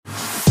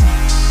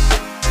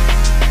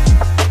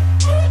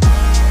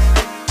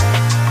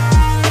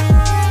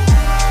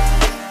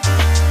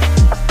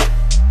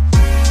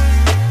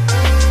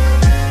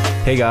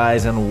Hey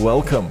guys, and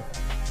welcome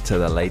to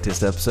the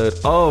latest episode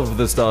of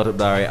the Startup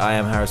Diary. I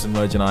am Harrison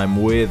Mudge, and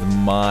I'm with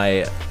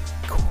my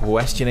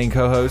questioning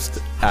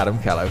co-host, Adam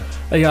Callow.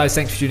 Hey guys,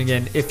 thanks for tuning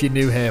in. If you're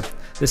new here,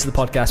 this is the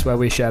podcast where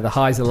we share the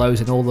highs, the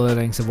lows, and all the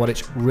learnings of what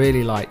it's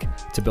really like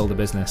to build a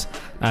business.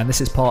 And this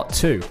is part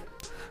 2.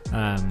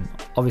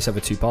 Obviously I have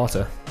a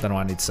two-parter. Don't know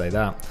why I need to say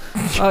that.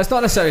 It's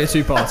not necessarily a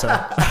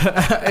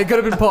two-parter. It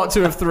could have been part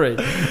 2 of 3.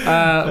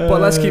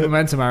 But let's keep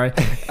momentum, Harry.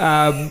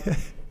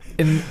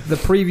 In the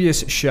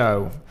previous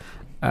show,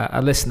 a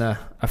listener,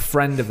 a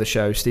friend of the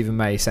show, Stephen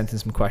May, sent in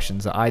some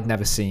questions that I'd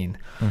never seen.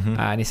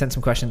 And he sent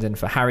some questions in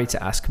for Harry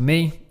to ask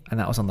me, and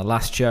that was on the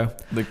last show.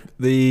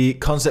 The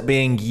concept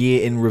being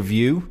year in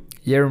review.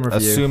 Year in review.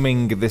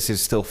 Assuming this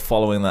is still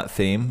following that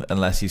theme,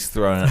 unless he's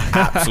throwing an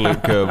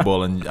absolute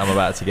curveball and I'm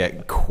about to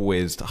get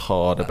quizzed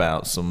hard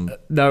about some...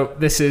 No,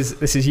 this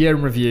is year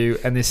in review,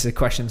 and this is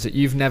questions that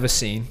you've never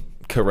seen.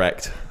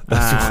 Correct.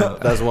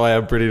 That's why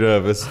I'm pretty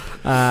nervous.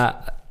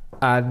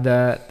 And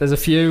there's a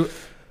few.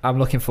 I'm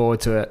looking forward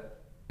to it.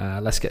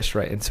 Let's get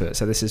straight into it.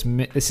 So this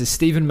is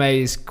Stephen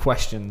May's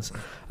questions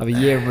of a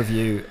year in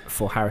review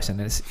for Harrison.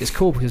 And it's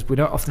cool because we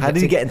don't often... How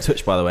did he get in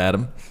touch, by the way,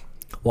 Adam?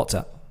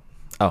 WhatsApp.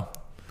 Oh.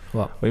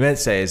 What we meant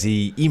to say is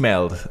he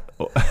emailed.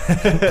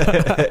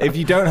 If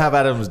you don't have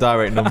Adam's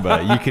direct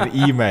number, you can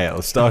email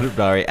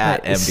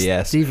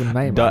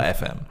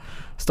startupdiary@nbs.fm.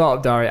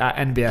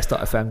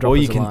 Startupdiary@nbs.fm. Or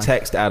you can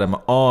text Adam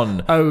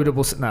on... No,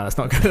 that's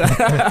not good.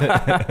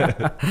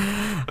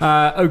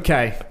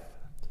 Okay.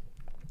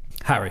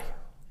 Harry,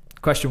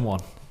 question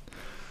 1.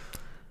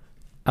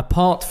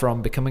 Apart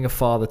from becoming a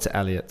father to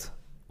Elliot,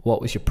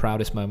 what was your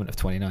proudest moment of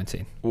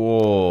 2019?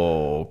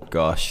 Oh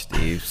gosh,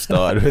 Steve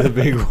started with a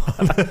big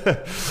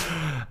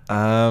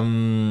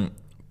one.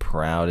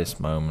 Proudest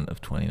moment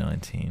of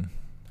 2019.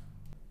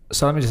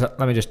 So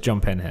let me just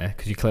jump in here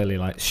because you're clearly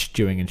like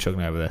stewing and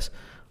chugging over this.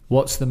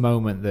 What's the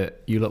moment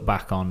that you look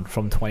back on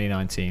from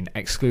 2019,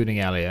 excluding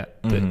Elliot,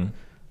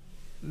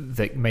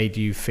 that made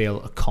you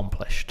feel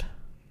accomplished?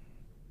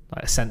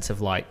 Like a sense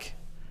of like,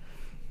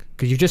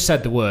 because you just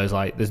said the words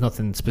like, there's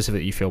nothing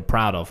specific that you feel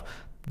proud of.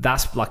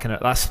 That's like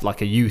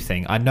a you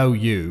thing. I know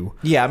you.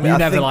 Yeah, I mean, you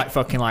never like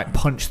fucking like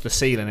punch the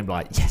ceiling and be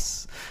like,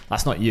 yes,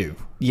 that's not you.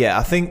 Yeah,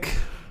 I think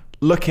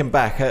looking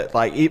back at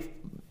like it,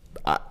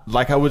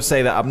 like I would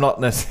say that I'm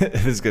not necessarily,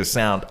 this is going to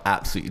sound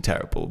absolutely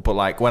terrible, but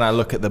like when I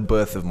look at the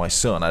birth of my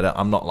son,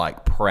 I'm not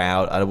like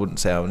proud. I wouldn't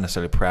say I'm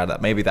necessarily proud of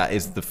that. Maybe that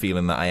is the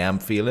feeling that I am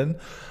feeling,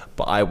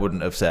 but I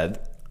wouldn't have said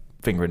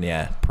finger in the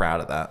air,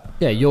 proud of that.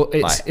 Yeah,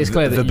 it's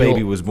clear that the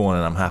baby was born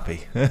and I'm happy,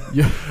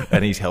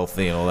 and he's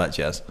healthy and all that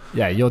jazz.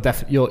 Yeah, you've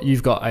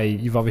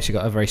obviously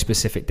got a very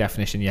specific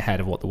definition in your head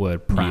of what the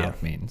word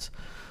proud means.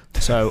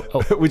 So,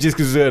 which is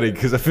concerning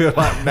because I feel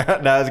like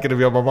now it's going to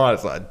be on my mind.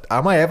 It's like,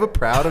 am I ever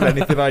proud of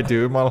anything I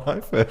do in my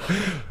life?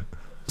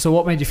 So,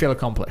 what made you feel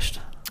accomplished?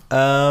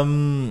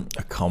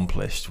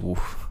 Accomplished.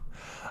 Oof.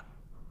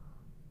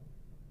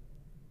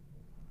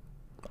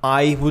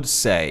 I would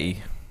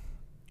say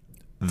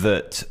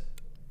that.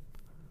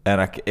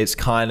 And it's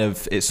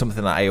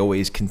something that I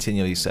always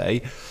continually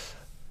say,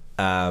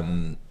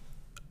 but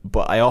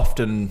I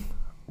often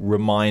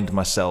remind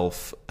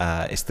myself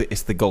it's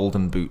the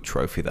Golden Boot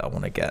trophy that I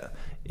want to get.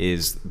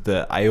 Is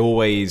that I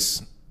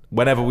always,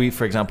 whenever we,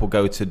 for example,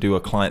 go to do a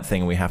client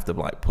thing and we have to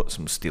like put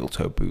some steel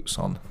toe boots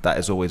on, that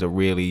is always a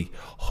really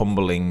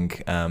humbling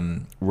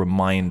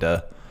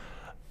reminder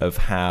of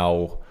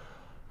how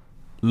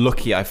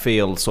lucky I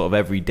feel sort of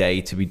every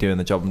day to be doing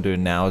the job I'm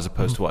doing now as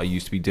opposed to what I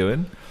used to be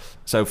doing.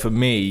 So for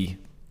me,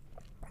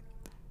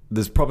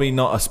 there's probably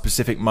not a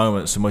specific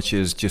moment so much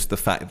as just the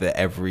fact that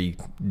every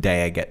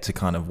day I get to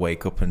kind of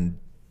wake up and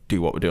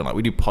do what we're doing. Like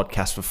we do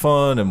podcasts for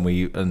fun,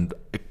 and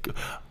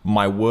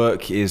my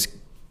work is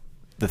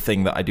the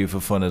thing that I do for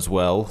fun as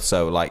well.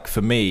 So like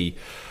for me,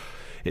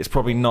 it's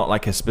probably not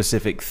like a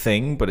specific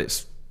thing, but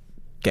it's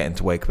getting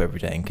to wake up every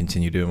day and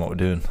continue doing what we're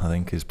doing, I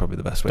think is probably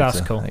the best way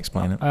to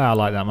explain it. I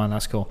like that, man.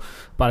 That's cool.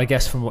 But I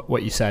guess from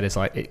what you said is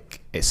like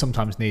it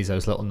sometimes needs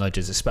those little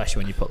nudges, especially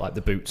when you put like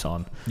the boots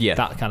on. Yeah.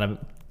 That kind of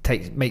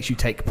makes you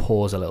take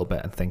pause a little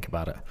bit and think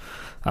about it.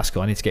 That's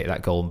cool. I need to get you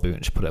that golden boot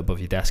and just put it above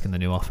your desk in the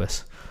new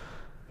office.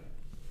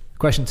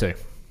 Question 2.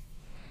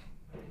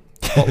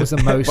 What was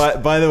the most...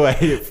 by the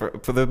way,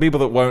 for the people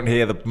that won't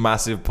hear the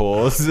massive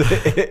pause,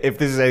 if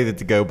this is anything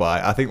to go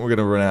by, I think we're going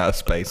to run out of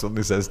space on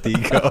this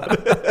SD card.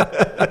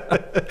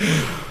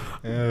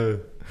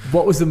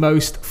 What was the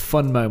most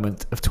fun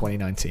moment of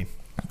 2019?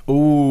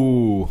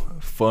 Ooh,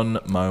 fun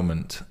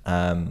moment.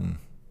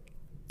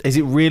 Is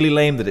it really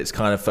lame that it's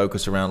kind of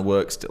focused around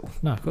work still?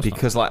 No, of course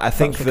because not. Like I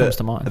think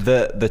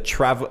that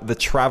the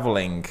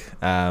traveling,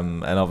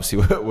 and obviously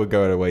we're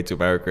going away to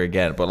America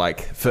again. But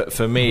like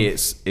for me,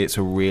 it's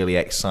a really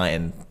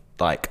exciting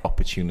like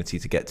opportunity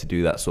to get to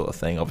do that sort of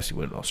thing. Obviously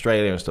we're in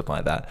Australia and stuff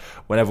like that.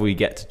 Whenever we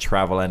get to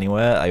travel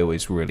anywhere, I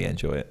always really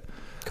enjoy it.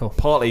 Cool.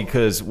 Partly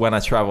because when I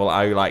travel,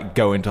 I like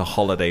go into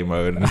holiday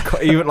mode, and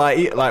even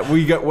like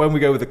when we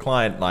go with a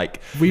client,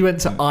 like We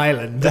went to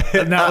Ireland,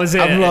 and that was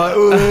it. I'm like,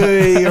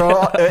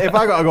 if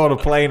I got to go on a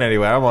plane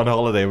anywhere, I'm on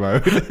holiday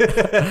mode.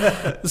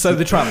 So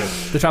the travel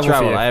for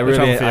you. I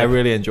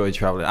really enjoy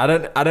traveling.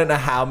 I don't know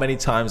how many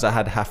times I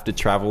have to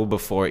travel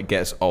before it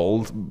gets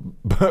old,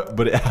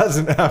 but it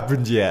hasn't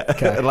happened yet.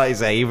 Okay. Like you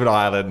say, even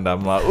Ireland,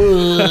 I'm like,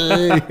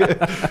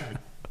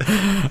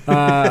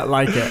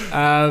 like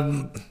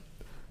it.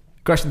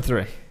 Question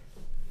 3.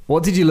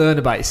 What did you learn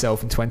about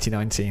yourself in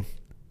 2019?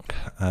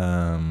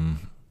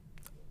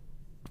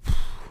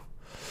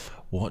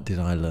 What did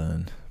I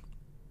learn?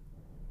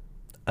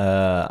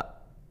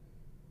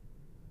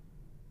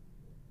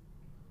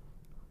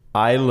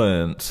 I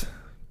learned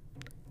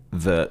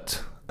that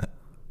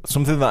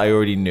something that I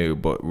already knew,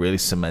 but really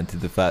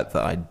cemented the fact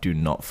that I do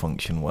not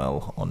function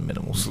well on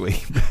minimal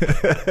sleep.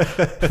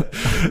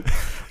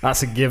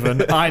 That's a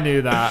given. I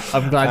knew that.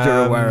 I'm glad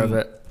you're aware of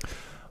it.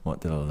 What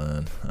did I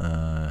learn?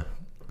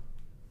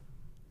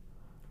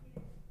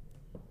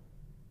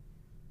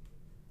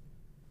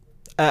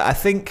 I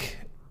think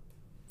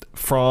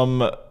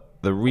from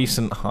the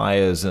recent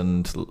hires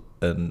and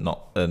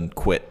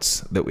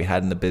quits that we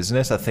had in the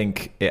business, I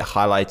think it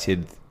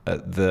highlighted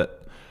that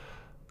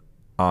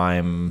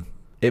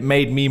it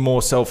made me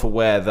more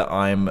self-aware that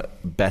I'm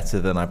better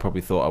than I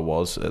probably thought I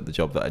was at the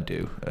job that I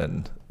do,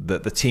 and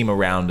that the team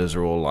around us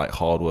are all like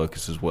hard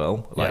workers as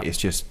well. Like it's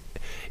just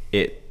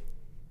it.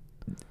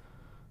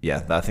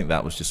 Yeah, I think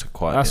that was just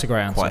That's a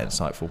great answer. Quite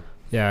insightful.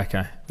 Yeah,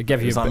 okay. It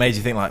gave you. It's like made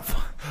you think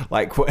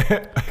like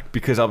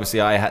because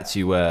obviously I had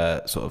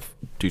to sort of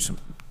do some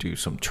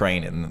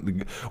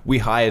training. We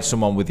hired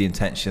someone with the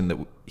intention that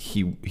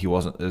he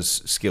wasn't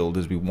as skilled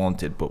as we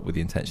wanted, but with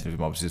the intention of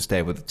him obviously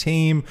staying with the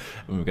team,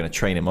 and we were going to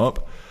train him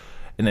up.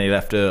 And then he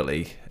left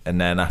early, and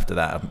then after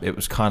that, it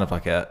was kind of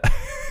like I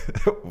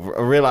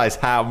realized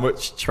how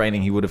much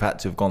training he would have had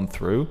to have gone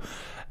through.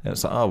 And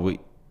it's like,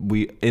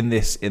 we in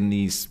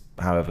these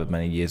however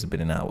many years have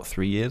been in now,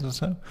 3 years or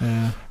so,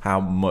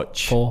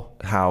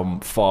 how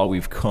far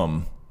we've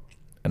come,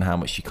 and how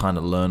much you kind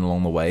of learn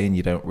along the way, and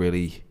you don't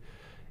really,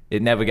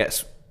 it never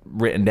gets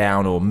written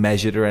down or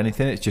measured or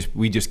anything. It's just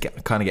we just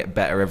kind of get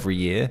better every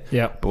year.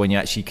 Yeah. But when you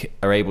actually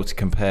are able to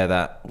compare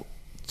that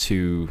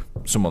to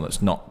someone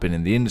that's not been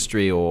in the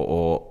industry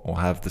or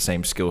have the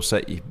same skill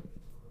set,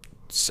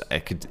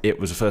 it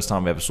was the first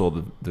time I ever saw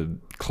the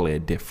clear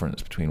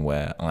difference between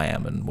where I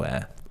am and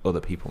where other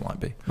people might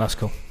be. That's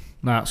cool.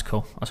 No, that's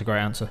cool. That's a great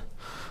answer.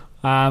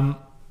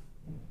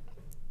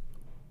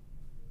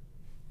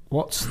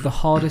 What's the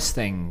hardest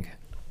thing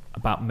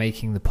about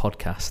making the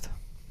podcast?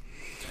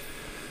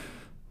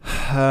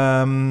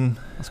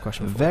 That's a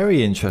question.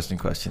 Very interesting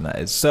question, that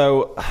is.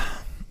 So,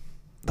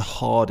 the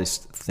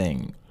hardest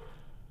thing.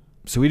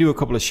 So we do a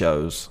couple of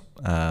shows.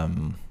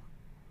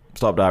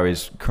 Startup Diary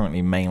is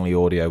currently mainly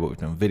audio, but we've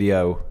done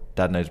video.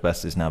 Dad Knows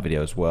Best is now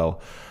video as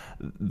well.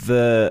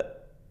 The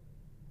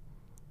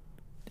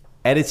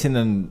editing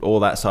and all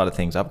that side of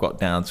things, I've got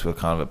down to a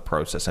kind of a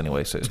process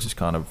anyway, so it's just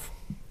kind of,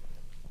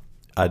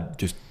 I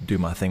just do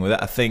my thing with it.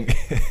 I think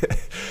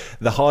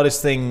the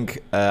hardest thing,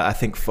 I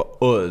think for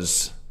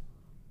us,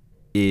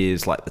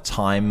 is like the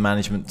time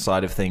management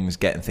side of things,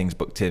 getting things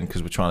booked in,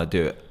 because we're trying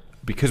to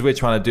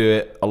do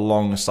it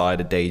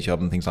alongside a day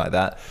job and things like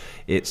that.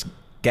 It's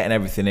getting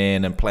everything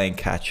in and playing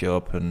catch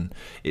up, and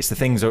it's the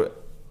things that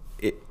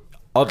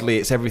oddly,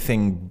 it's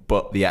everything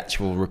but the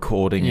actual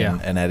recording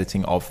and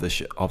editing of the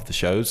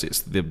shows.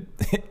 It's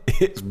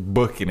it's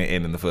booking it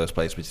in the first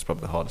place, which is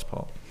probably the hardest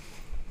part.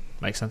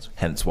 Makes sense.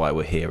 Hence why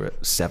we're here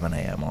at 7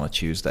 a.m. on a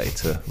Tuesday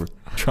to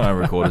try and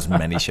record as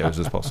many shows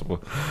as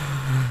possible.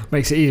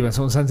 Makes it easy when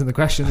someone sends in the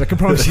questions, I can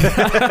promise you.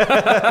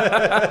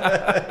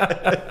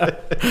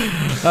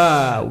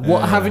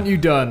 What haven't you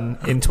done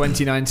in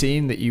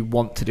 2019 that you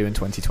want to do in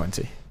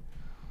 2020?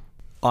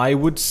 I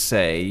would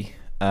say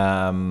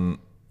it's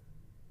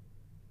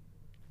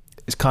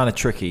kind of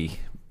tricky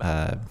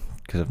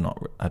because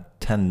I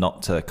tend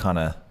not to kind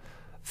of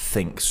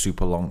think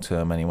super long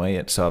term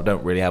anyway, so I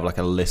don't really have like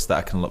a list that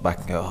I can look back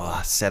and go,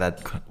 I said I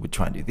would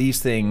try and do these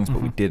things,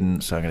 but we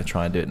didn't, so I'm going to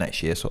try and do it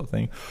next year, sort of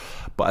thing.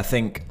 But I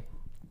think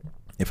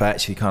if I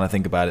actually kind of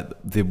think about it,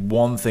 the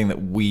one thing that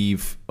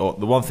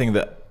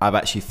I've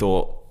actually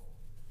thought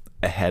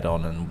ahead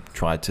on and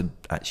tried to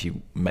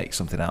actually make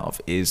something out of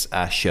is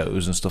our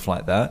shows and stuff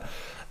like that.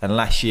 And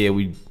last year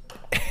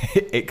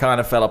it kind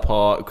of fell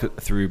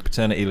apart through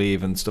paternity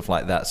leave and stuff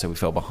like that, so we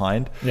fell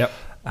behind. Yep.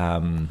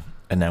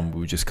 And then we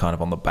were just kind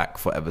of on the back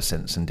foot ever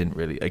since, and didn't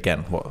really,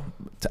 again,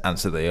 to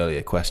answer the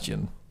earlier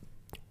question,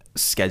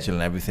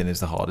 scheduling everything is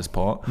the hardest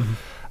part.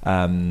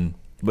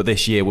 But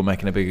this year we're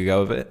making a bigger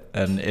go of it,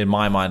 and in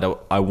my mind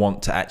I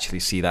want to actually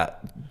see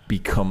that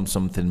become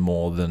something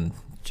more than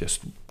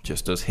just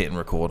us hit and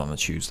record on a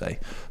Tuesday.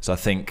 So I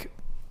think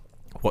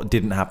what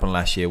didn't happen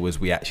last year was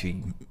we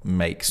actually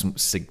make some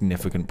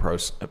significant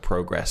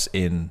progress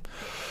in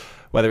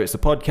whether it's the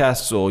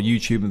podcasts or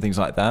YouTube and things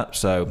like that.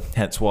 So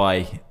hence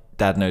why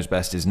Dad Knows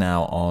Best is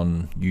now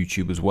on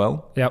YouTube as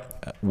well.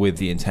 Yep. With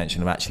the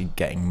intention of actually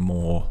getting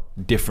more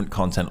different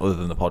content other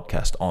than the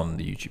podcast on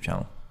the YouTube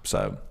channel.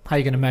 So how are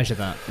you going to measure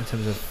that in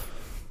terms of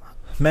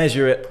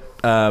measure it?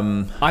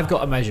 I've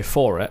got a measure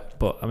for it,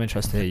 but I'm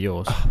interested to hear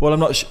yours. Well,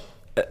 I'm not.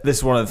 This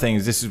is one of the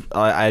things. This is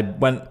I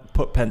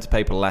put pen to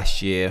paper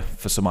last year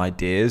for some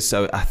ideas.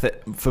 So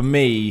for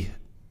me,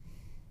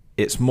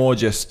 it's more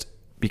just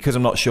because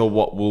I'm not sure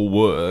what will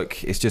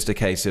work. It's just a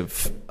case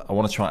of I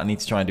need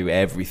to try and do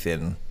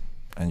everything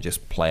and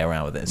just play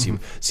around with it and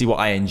see what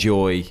I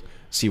enjoy,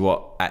 see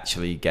what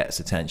actually gets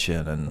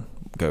attention, and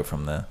go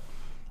from there.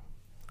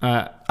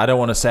 I don't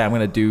want to say I'm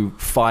going to do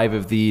 5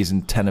 of these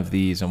and 10 of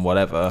these and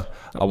whatever.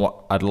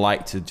 I'd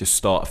like to just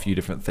start a few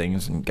different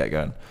things and get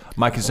going.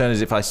 My concern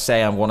is if I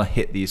say I want to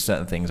hit these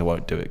certain things, I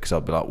won't do it because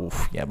I'll be like,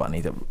 oof, yeah, but I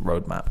need a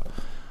roadmap.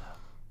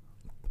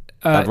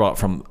 I'd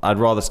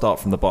rather start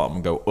from the bottom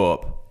and go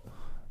up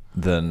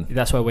than...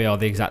 That's where we are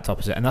the exact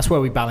opposite, and that's where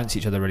we balance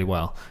each other really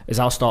well. Is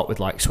I'll start with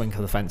like swing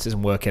for the fences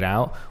and work it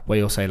out, where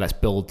you'll say let's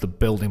build the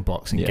building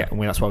blocks and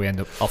that's why we end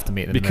up often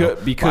meeting in the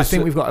middle. Because I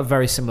think we've got a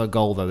very similar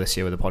goal though this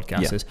year with the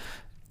podcast is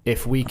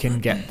if we can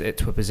get it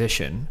to a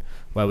position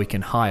where we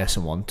can hire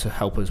someone to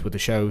help us with the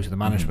shows and the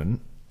management,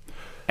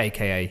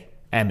 aka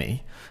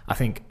Emmy, I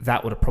think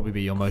that would probably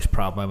be your most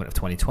proud moment of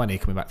 2020,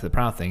 coming back to the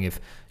proud thing, if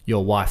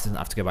your wife doesn't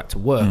have to go back to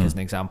work as an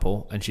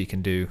example and she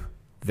can do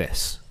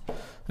this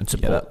and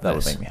support that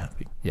would make me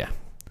happy. Yeah.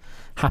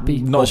 Happy,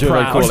 not sure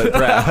proud. I call it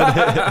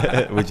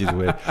proud, which is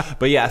weird.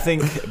 But yeah, I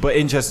think. But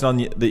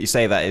interesting that you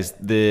say that is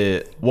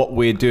what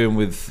we're doing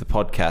with the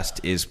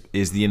podcast is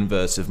the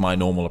inverse of my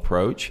normal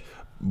approach.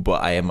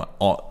 But I am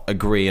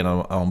agree and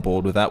I'm on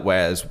board with that.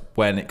 Whereas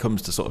when it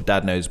comes to sort of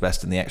Dad Knows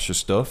Best and the extra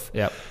stuff,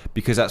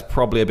 because that's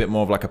probably a bit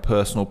more of like a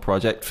personal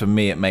project for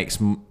me.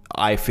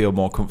 I feel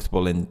more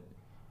comfortable in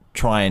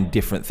trying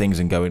different things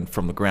and going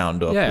from the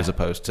ground up as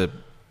opposed to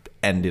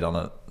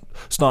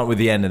starting with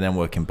the end and then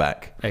working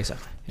back.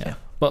 Exactly. Yeah.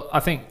 But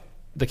I think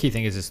the key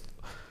thing is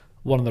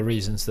one of the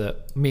reasons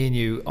that me and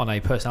you on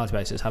a personality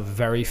basis have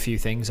very few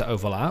things that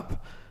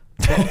overlap.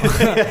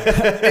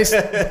 It's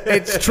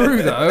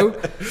true though,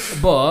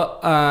 but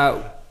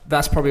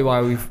that's probably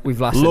why we've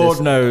lasted.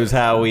 Lord knows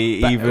how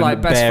we even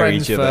like best bear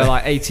friends each other for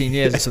like 18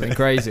 years or something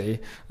crazy.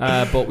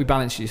 But we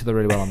balance each other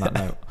really well on that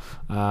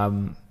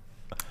note.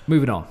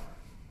 Moving on.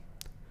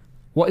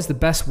 What is the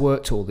best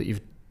work tool that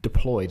you've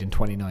deployed in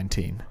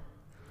 2019?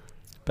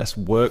 Best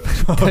work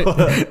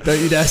Don't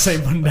you dare say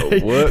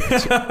Monday. work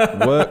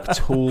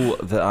tool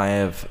that I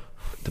have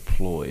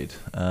deployed.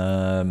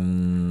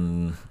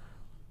 I'm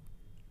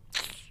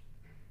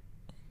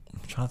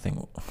trying to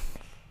think.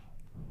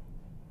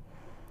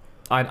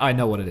 I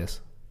know what it is.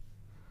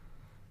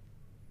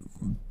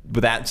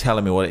 Without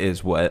telling me what it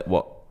is,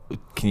 what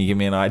can you give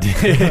me an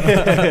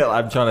idea?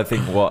 I'm trying to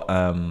think what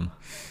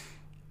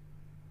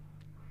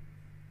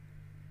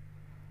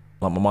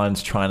like my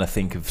mind's trying to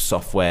think of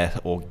software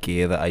or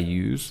gear that I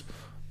use,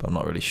 but I'm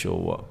not really sure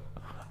what.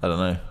 I don't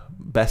know.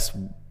 Best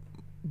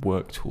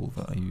work tool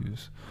that I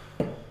use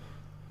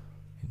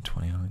in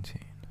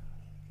 2019.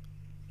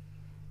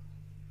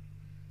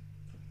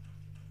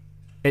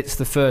 It's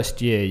the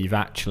first year you've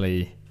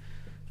actually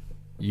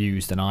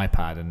used an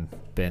iPad and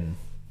been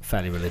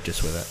fairly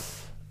religious with it.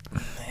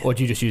 Or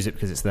do you just use it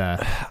because it's there?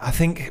 I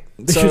think...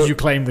 Because you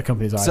claim the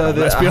company's iPad,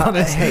 let's be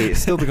honest. Hey,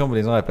 it's still the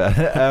company's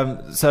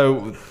iPad.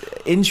 So,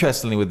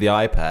 interestingly with the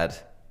iPad,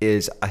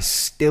 is I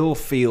still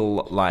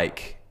feel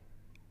like...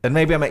 And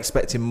maybe I'm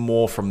expecting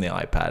more from the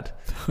iPad.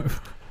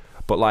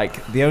 But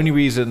like, the only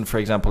reason, for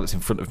example, it's in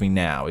front of me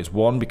now is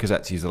one, because I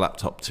had to use the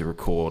laptop to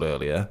record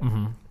earlier.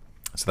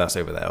 So that's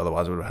over there.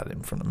 Otherwise, I would have had it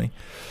in front of me.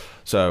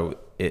 So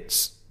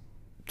it's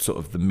sort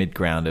of the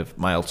mid-ground of...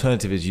 My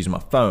alternative is using my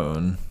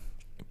phone...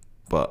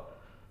 But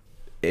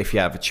if you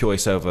have a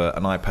choice over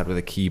an iPad with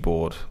a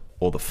keyboard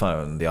or the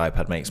phone, the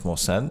iPad makes more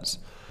sense.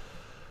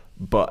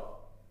 But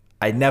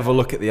I never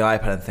look at the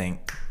iPad and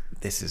think,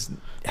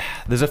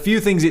 there's a few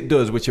things it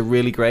does which are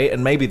really great,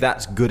 and maybe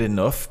that's good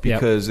enough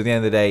because at the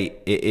end of the day,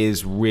 it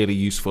is really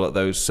useful at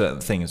those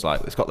certain things.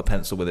 Like it's got the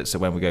pencil with it, so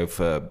when we go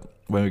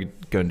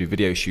and do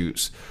video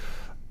shoots,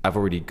 I've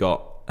already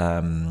got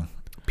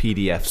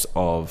PDFs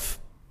of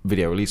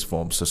video release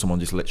forms, so someone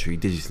just literally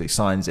digitally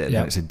signs it,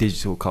 and it's a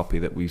digital copy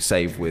that we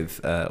save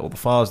with all the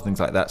files and things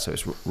like that, so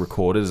it's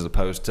recorded as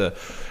opposed to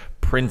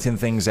printing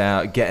things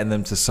out, getting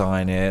them to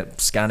sign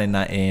it, scanning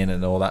that in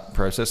and all that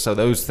process. So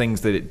those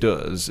things that it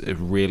does is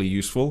really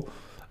useful,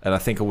 and I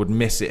think I would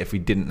miss it if we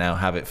didn't now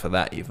have it for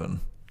that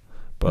even.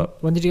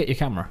 But when did you get your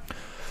camera?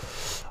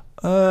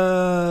 So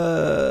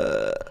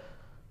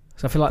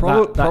I feel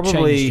like that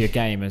changed your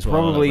game as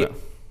well. Probably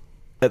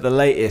at the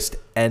latest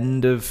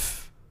end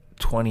of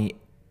 2018,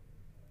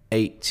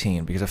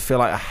 because I feel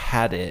like I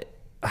had it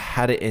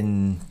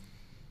in...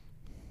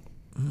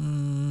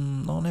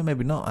 oh no,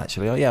 maybe not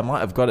actually. Oh yeah, I might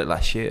have got it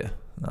last year.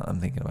 Now that I'm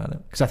thinking about it,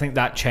 because I think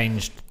that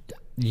changed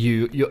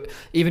you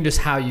even just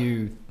how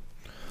you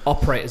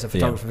operate as a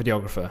photographer,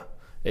 videographer.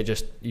 It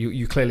just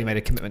you clearly made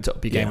a commitment to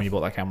up your game when you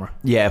bought that camera.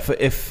 Yeah,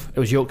 if It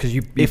was your because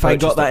you if I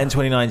got that it. in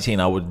 2019,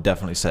 I would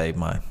definitely say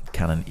my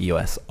Canon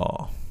EOS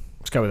R.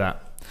 Let's go with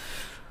that.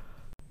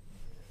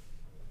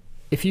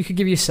 If you could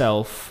give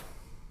yourself,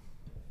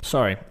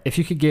 if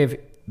you could give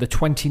the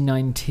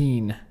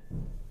 2019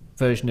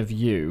 version of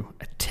you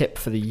a tip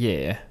for the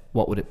year,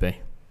 what would it be?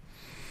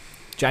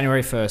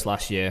 January 1st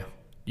last year,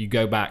 you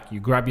go back, you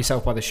grab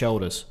yourself by the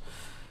shoulders.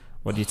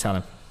 What do you tell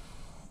him?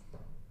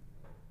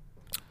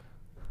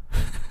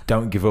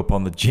 Don't give up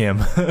on the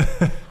gym.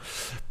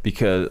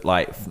 Because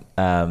like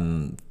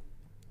I've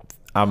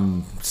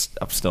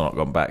still not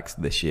gone back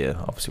this year.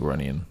 Obviously we're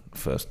only in the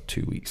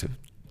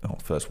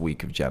first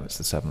week of Jan, it's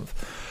the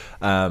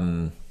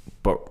 7th.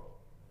 But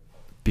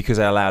because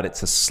I allowed it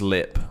to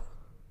slip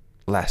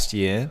last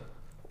year,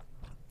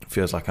 it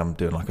feels like I'm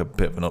doing like a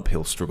bit of an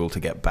uphill struggle to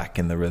get back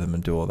in the rhythm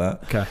and do all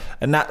that. Okay.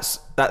 And that's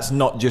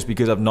not just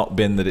because I've not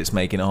been that it's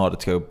making it harder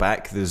to go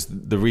back. There's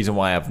the reason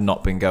why I've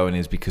not been going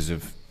is because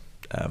of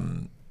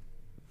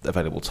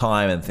available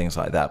time and things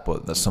like that.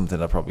 But that's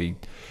something I probably,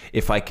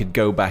 if I could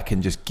go back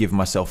and just give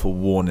myself a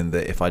warning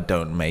that if I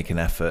don't make an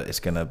effort, it's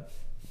gonna,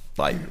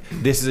 like,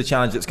 this is a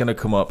challenge that's going to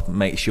come up.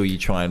 Make sure you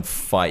try and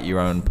fight your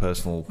own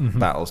personal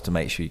battles to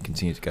make sure you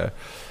continue to go,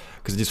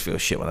 because it just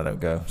feels shit when I don't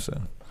go.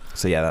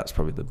 So yeah, that's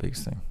probably the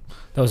biggest thing.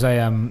 There was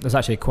there's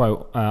actually a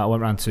quote. I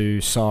went round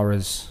to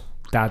Sarah's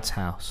dad's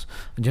house,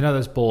 and you know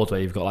those boards where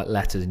you've got like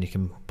letters and you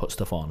can put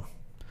stuff on.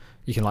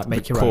 You can like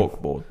make your own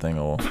cork board thing,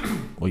 or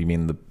you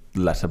mean the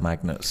letter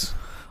magnets?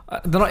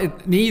 They're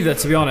not neither,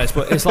 to be honest,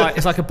 but it's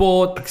like a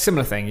board,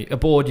 similar thing. A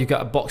board, you've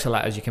got a box of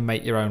letters you can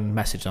make your own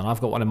message on. I've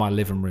got one in my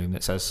living room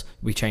that says,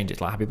 we change it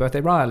to like Happy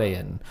Birthday Riley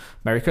and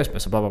Merry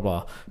Christmas and blah, blah,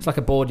 blah. It's like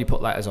a board you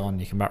put letters on,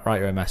 you can write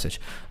your own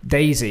message.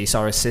 Daisy,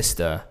 Sarah's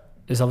sister,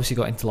 has obviously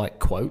got into like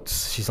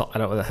quotes. She's like, I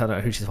don't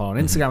know who she's following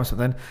on Instagram or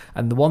something.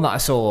 And the one that I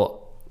saw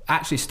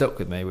actually stuck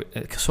with me.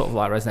 It sort of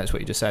like resonates with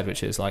what you just said,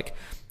 which is like,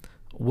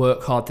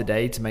 work hard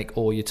today to make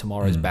all your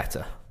tomorrows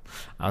better.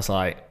 I was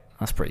like,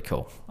 that's pretty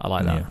cool. I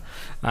like that.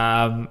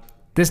 Yeah.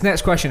 This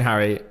next question,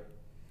 Harry,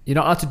 you're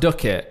not allowed to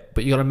duck it,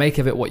 but you got to make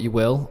of it what you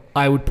will.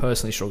 I would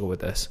personally struggle with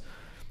this.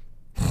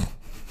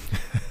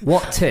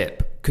 What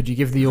tip could you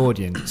give the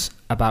audience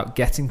about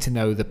getting to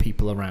know the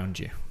people around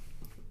you?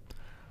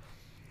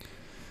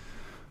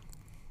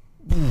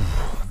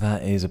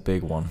 That is a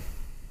big one.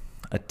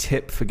 A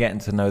tip for getting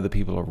to know the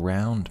people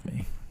around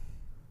me.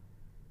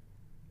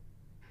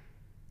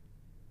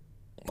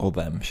 Or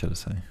them, should I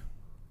say.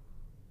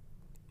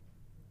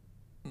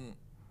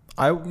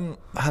 I don't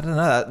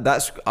know.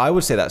 I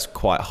would say that's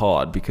quite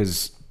hard,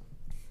 because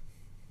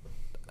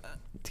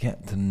to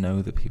get to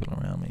know the people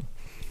around me.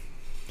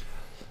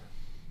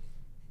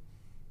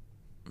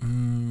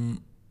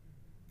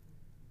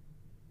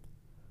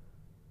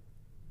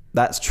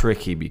 That's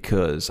tricky,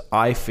 because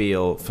I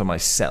feel for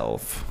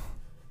myself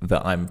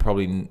that I'm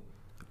probably...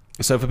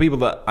 So for people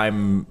that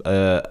I'm...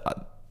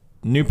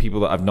 new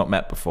people that I've not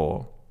met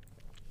before,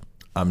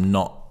 I'm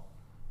not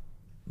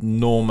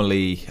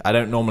normally... I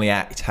don't normally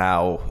act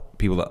how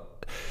people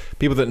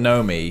that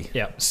know me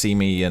see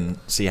me and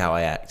see how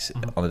I act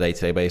on a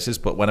day-to-day basis.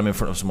 But when I'm in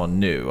front of someone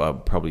new,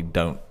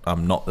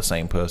 I'm not the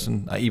same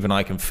person. Even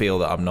I can feel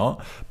that I'm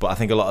not. But I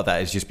think a lot of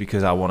that is just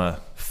because I want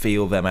to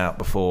feel them out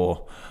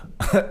before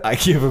I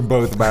give them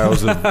both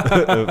barrels of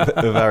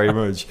very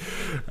much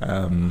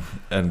and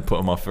put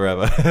them off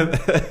forever.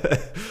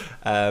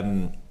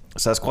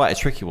 So that's quite a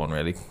tricky one,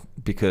 really,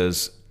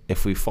 because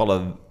if we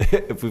follow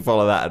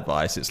that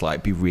advice, it's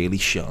like, be really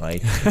shy,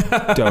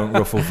 don't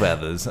ruffle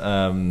feathers. So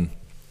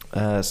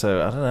I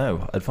don't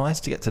know. Advice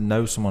to get to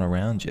know someone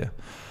around you.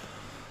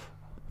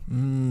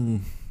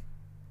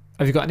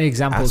 Have you got any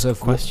examples of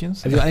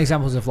questions? Have you got any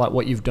examples of like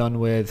what you've done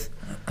with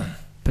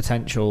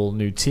potential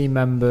new team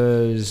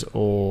members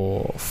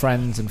or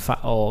friends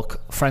or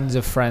friends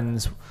of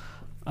friends,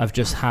 of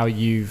just how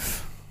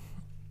you've...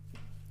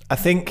 I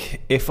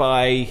think if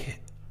I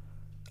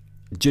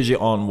judge it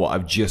on what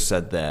I've just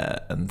said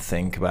there and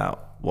think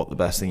about what the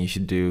best thing you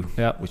should do,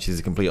 which is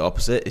the complete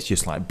opposite, it's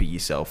just like be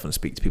yourself and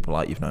speak to people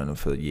like you've known them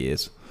for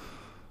years.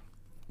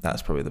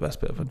 That's probably the best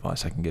bit of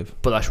advice I can give.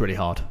 But that's really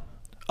hard.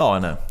 Oh, I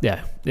know.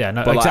 Yeah,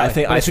 no, but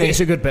exactly. I think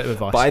it's a good bit of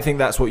advice. But I think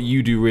that's what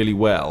you do really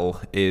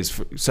well.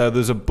 So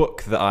there's a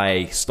book that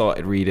I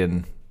started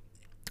reading.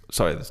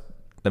 Sorry,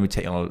 let me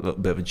take you on a little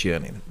bit of a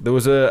journey. There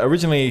was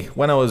originally,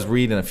 when I was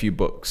reading a few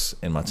books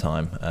in my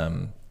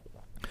time,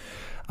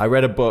 I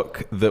read a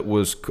book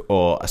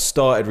I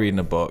started reading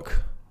a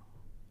book,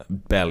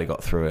 barely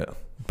got through it.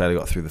 Barely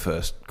got through the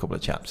first couple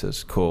of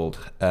chapters, called...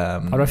 I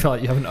don't feel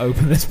like you haven't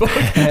opened this book.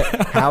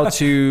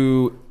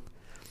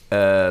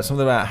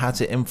 Something about how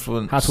to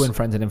win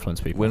friends and influence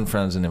people. Win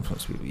friends and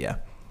influence people, yeah.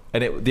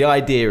 And the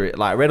idea,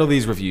 like, I read all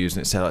these reviews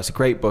and it said, it's a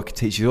great book. It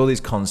teaches you all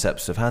these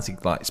concepts of how to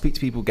like speak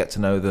to people, get to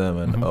know them,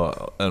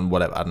 and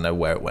whatever. I don't know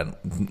where it went.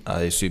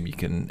 I assume you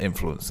can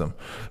influence them.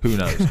 Who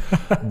knows?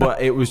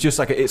 But it was just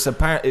like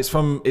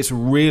it's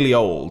really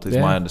old, is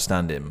my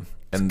understanding.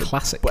 And it's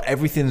classic. But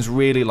everything's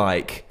really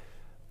like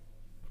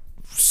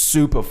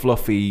super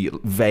fluffy,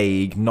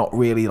 vague, not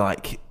really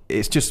like,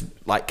 it's just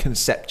like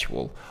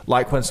conceptual.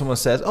 Like when someone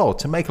says, oh,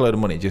 to make a load of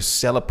money, just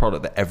sell a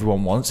product that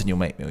everyone wants and you'll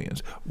make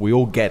millions. We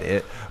all get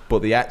it,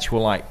 but the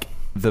actual like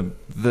the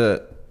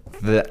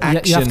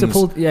actions. You have to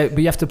pull, but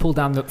you have to pull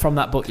down from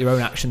that book your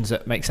own actions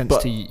that make sense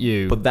to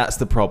you. But that's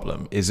the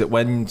problem, is that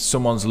when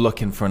someone's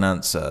looking for an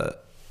answer,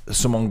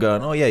 someone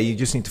going, oh yeah, you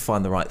just need to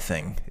find the right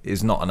thing,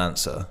 is not an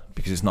answer,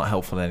 because it's not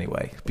helpful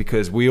anyway.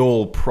 Because we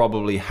all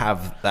probably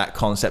have that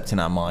concept in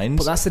our minds.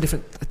 But that's the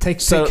different. Take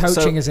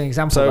coaching as an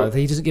example. Though.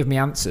 He doesn't give me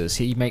answers.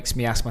 He makes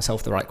me ask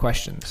myself the right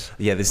questions.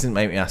 Yeah, this didn't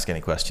make me ask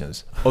any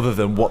questions other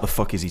than what the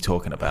fuck is he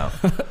talking about?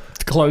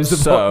 Close the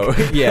book.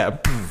 So yeah,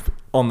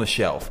 on the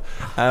shelf.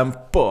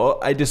 But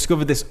I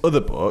discovered this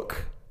other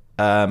book,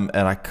 and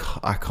I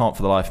can't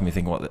for the life of me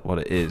think what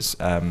it is.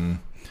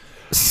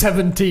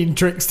 17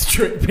 tricks to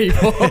trick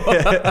people.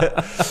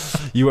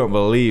 You won't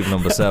believe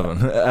number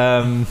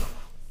 7.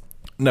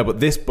 No, but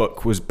this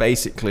book was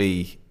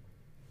basically,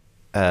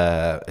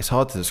 it's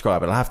hard to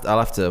describe it. I'll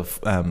have to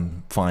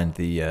find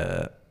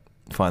the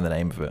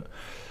name of it.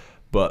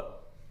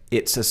 But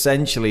it's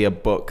essentially a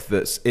book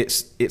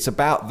it's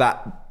about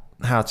that,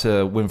 how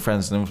to win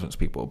friends and influence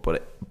people,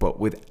 but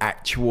with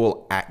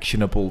actual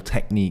actionable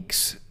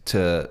techniques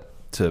to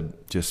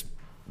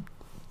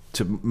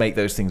make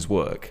those things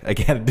work.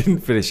 Again, I didn't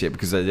finish it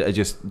because I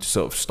just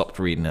sort of stopped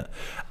reading it.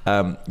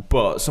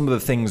 But some of the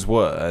things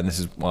were, and this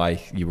is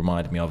why you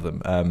reminded me of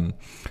them,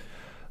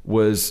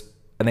 was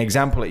an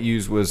example it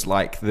used was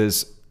like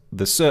there's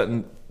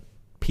certain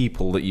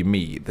people that you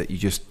meet that you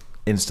just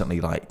instantly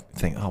like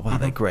think, oh wow,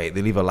 they're great,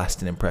 they leave a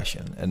lasting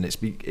impression, and it's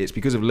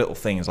because of little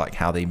things like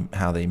how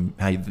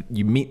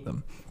you meet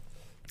them.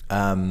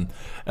 And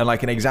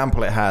like an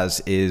example it has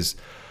is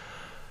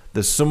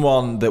there's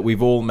someone that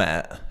we've all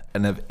met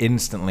and have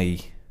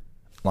instantly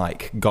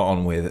like got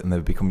on with, and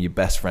they've become your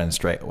best friend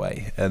straight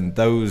away. And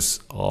those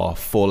are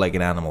 4-legged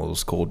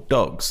animals called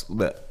dogs,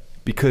 that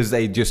because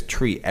they just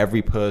treat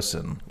every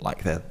person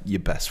like they're your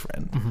best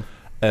friend.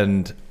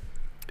 And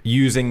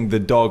using the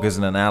dog as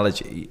an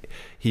analogy,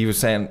 he was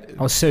saying,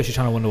 I was seriously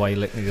trying to wonder why you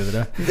licked me the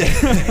other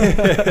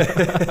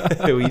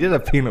day. We did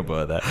have peanut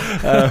butter there.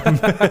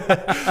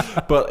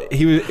 But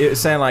it was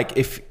saying like,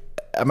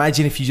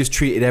 imagine if you just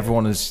treated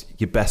everyone as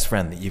your best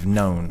friend that you've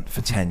known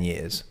for 10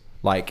 years.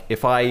 Like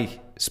if I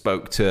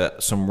spoke to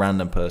some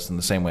random person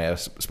the same way I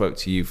spoke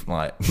to you,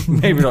 like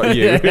maybe not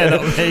you,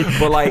 not me.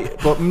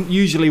 but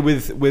usually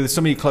with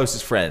some of your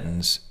closest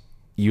friends,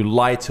 you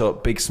light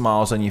up, big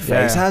smiles on your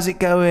face. How's it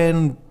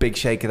going? Big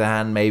shake of the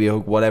hand, maybe, or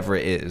whatever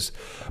it is.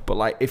 But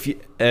like if you,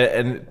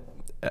 and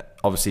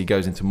obviously it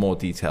goes into more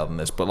detail than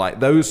this, but like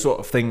those sort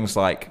of things,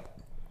 like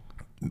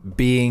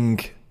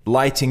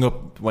lighting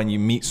up when you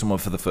meet someone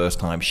for the first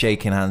time,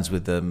 shaking hands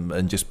with them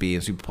and just being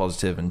super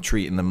positive and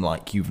treating them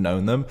like you've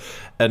known them.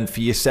 And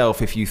for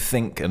yourself, if you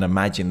think and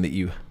imagine that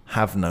you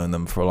have known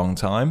them for a long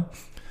time,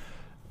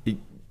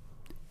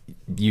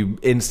 you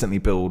instantly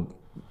build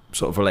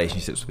sort of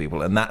relationships with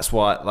people. And that's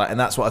what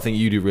I think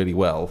you do really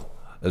well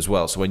as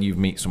well. So when you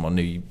meet someone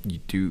new,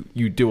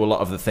 you do a lot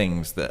of the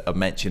things that are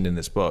mentioned in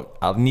this book.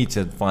 I'll need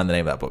to find the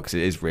name of that book because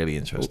it is really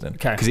interesting.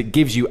 Because it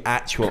gives you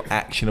actual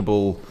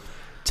actionable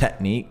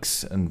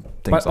techniques and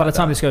things like that. By the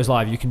time this goes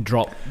live, you can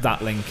drop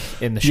that link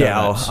in the show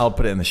notes. I'll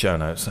put it in the show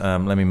notes.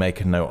 Let me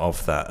make a note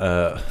of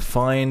that.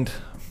 Find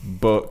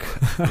book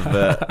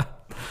that.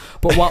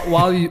 But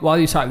while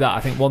you type that,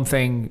 I think one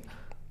thing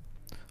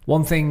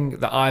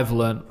that I've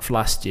learned for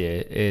last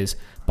year is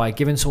by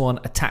giving someone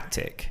a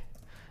tactic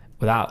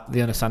without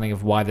the understanding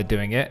of why they're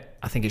doing it,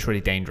 I think it's really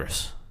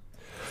dangerous.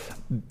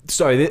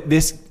 Sorry,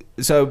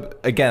 so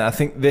again, I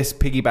think this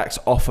piggybacks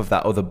off of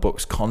that other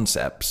book's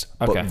concepts,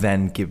 but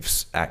then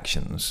gives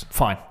actions.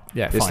 Fine.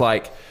 Yeah. It's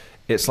like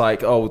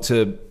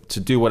to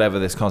do whatever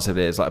this concept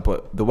is, like,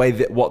 but the way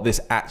that what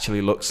this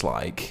actually looks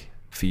like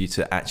for you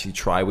to actually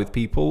try with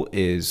people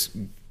is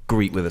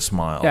greet with a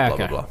smile. Yeah. Blah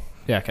blah blah.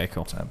 Yeah. Okay.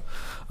 Cool.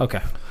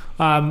 Okay.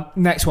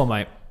 Next one,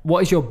 mate.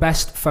 What is your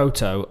best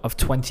photo of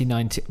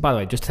 2019? By the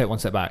way, just take one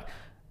step back.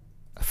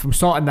 From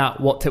starting that,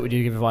 what tip would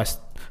you give advice?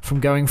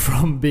 From going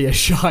from be a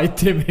shy,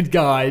 timid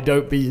guy,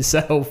 don't be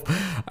yourself,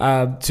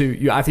 to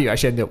you. I think you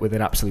actually end up with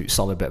an absolute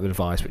solid bit of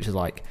advice, which is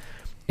like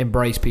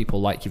embrace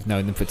people like you've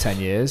known them for 10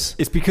 years.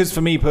 It's because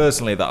for me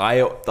personally that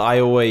I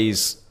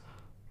always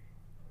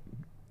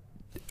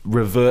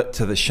revert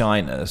to the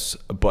shyness,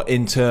 but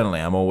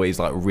internally I'm always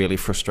like really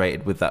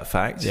frustrated with that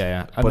fact.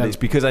 Yeah. But it's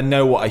because I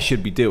know what I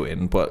should be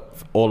doing,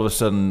 but all of a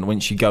sudden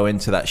once you go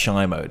into that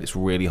shy mode, it's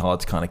really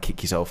hard to kind of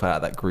kick yourself out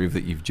of that groove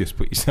that you've just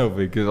put yourself in.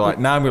 Because like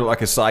now I'm gonna look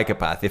like a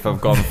psychopath if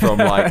I've gone from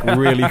like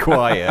really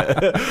quiet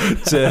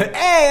to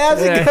hey,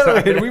 how's it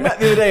going? We met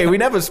the other day, we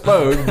never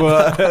spoke,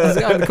 but I was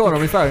in the corner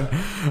on my phone.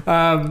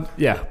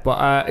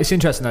 But it's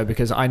interesting though,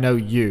 because I know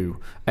you,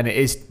 and it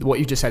is what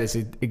you just said is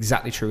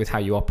exactly true with how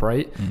you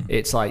operate.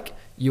 It's like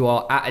you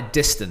are at a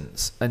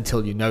distance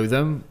until you know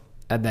them,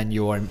 and then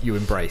you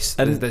embrace.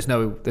 And there's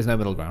no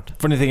middle ground.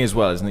 Funny thing as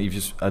well, isn't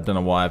it? I don't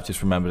know why I've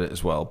just remembered it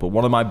as well, but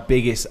one of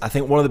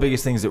the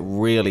biggest things that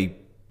really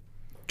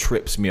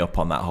trips me up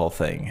on that whole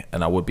thing,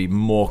 and I would be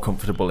more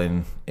comfortable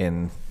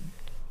in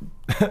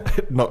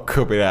not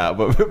coming out,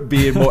 but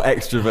being more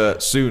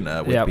extrovert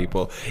sooner with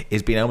people,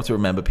 is being able to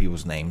remember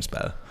people's names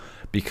better.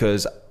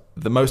 Because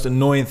the most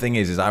annoying thing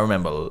is I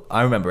remember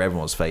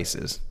everyone's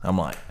faces. I'm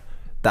like,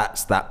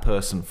 that's that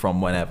person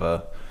from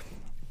whenever.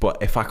 But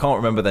if I can't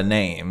remember their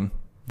name,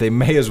 they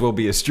may as well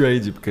be a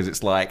stranger, because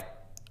it's like,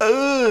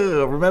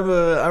 I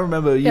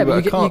remember you, but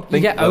I can't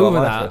think. You get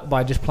over that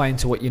by just playing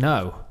to what you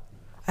know.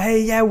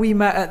 Hey, yeah, we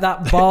met at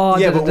that bar.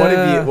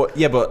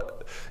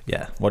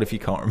 What if you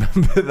can't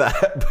remember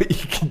that, but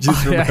you can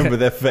just remember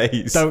their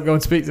face? Don't go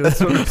and speak to them.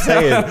 That's what I'm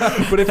saying.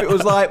 But if it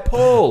was like,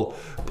 Paul,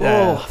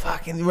 I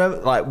fucking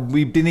remember, like,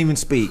 we didn't even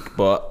speak,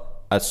 but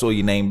I saw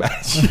your name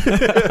badge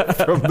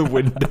from the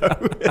window.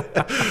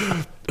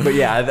 But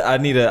yeah, I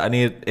need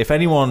if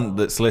anyone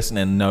that's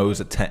listening knows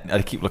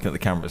I keep looking at the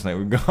cameras now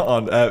we've got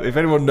on. If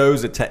anyone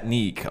knows a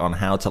technique on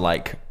how to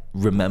like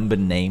remember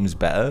names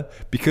better,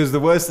 because the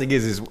worst thing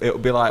is it'll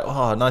be like,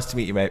 oh, nice to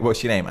meet you, mate.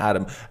 What's your name?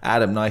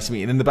 Adam, nice to meet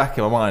you. And in the back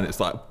of my mind, it's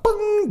like,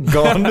 boom,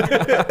 gone.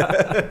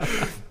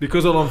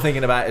 Because all I'm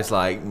thinking about is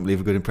like, leave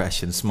a good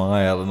impression,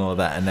 smile and all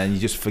that. And then you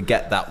just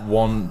forget that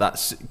one,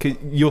 cause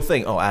you'll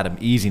think, oh, Adam,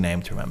 easy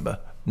name to remember.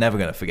 Never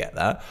going to forget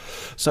that.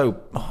 So,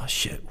 oh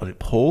shit, was it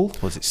Paul?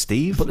 Was it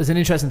Steve? But there's an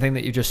interesting thing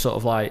that you've just sort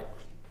of like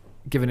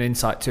given an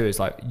insight to, is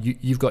like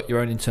you've got your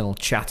own internal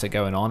chatter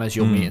going on as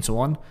you're meeting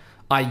someone.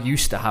 I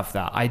used to have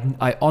that.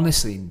 I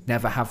honestly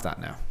never have that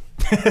now.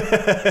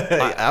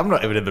 I'm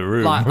not even in the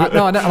room.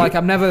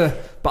 I'm never.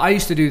 But I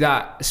used to do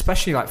that,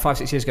 especially like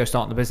 5-6 years ago,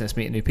 starting the business,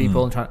 meeting new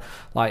people, and trying.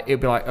 Like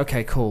it'd be like,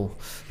 okay, cool.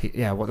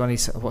 Yeah, what do I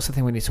need? What's the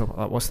thing we need to talk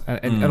about?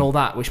 And all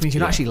that, which means you're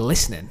not actually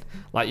listening.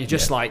 Like you're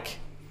just like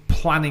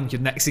planning your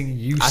next thing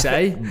you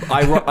say.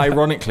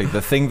 Ironically,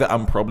 the thing that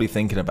I'm probably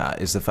thinking about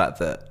is the fact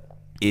that,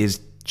 is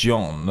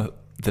John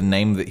the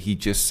name that he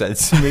just said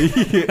to me,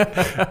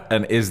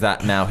 and is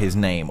that now his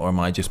name, or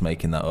am I just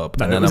making that up?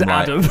 No, and then it was I'm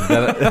Adam.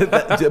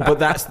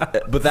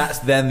 but that's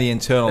then the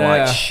internal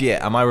like, shit,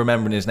 am I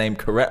remembering his name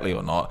correctly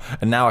or not?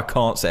 And now I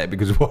can't say it,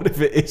 because what if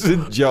it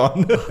isn't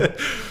John?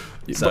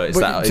 So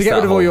to get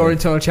rid of all your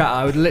internal chat,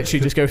 I would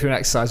literally just go through an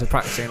exercise of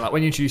practicing. Like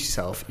when you introduce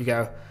yourself, you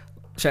go,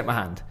 shake my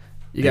hand.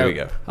 Here we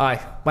go.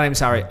 Hi, my name's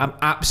Harry. I'm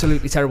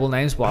absolutely terrible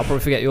names, but I'll probably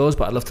forget yours,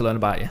 but I'd love to learn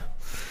about you.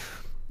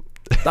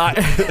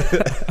 Like,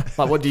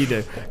 what do you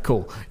do?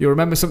 Cool. You'll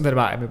remember something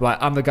about him. You'll be like,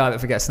 I'm the guy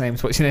that forgets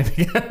names. What's your name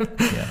again?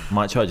 Yeah.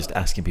 Might try just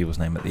asking people's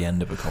name at the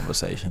end of a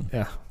conversation.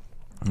 Yeah.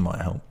 It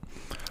might help.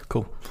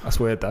 Cool. That's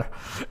weird though.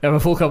 You have a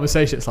full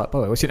conversation. It's like, by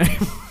the way, what's your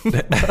name?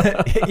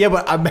 Yeah,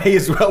 but I may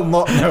as well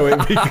not know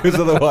it, because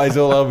otherwise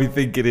all I'll be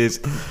thinking is,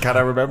 can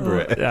I remember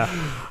it?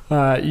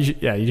 Yeah.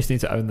 You just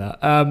need to own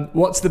that.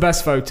 What's the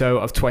best photo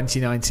of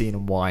 2019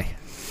 and why?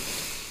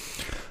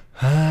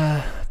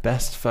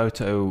 Best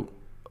photo...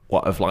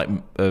 What, of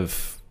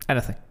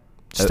anything?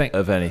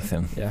 Of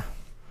anything? Yeah.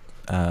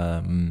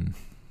 And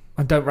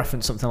don't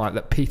reference something like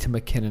that Peter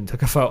McKinnon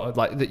took a photo,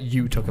 like that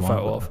you took a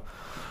photo of.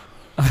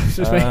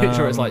 Just making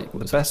sure it's like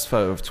the best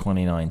photo of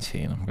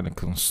 2019. I'm going to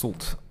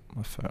consult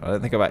my phone. I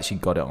don't think I've actually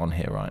got it on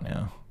here right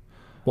now.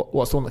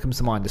 What's the one that comes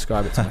to mind?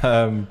 Describe it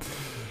to me.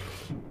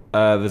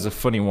 There's a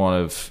funny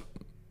one of.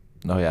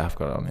 Oh yeah, I've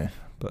got it on here.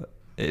 But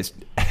it's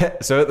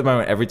so at the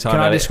moment, every time.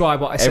 Can I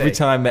describe what I say? Every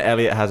time that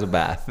Elliot has a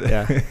bath,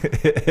 yeah,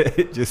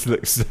 it just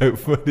looks so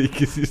funny,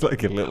 because he's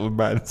like a little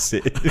man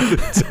sitting in the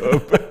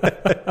tub.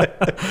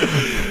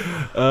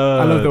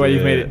 I love the way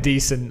you've made it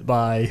decent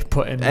by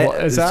putting.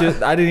 What is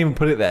that? I didn't even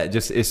put it there.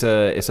 Just it's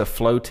a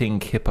floating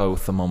hippo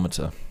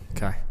thermometer.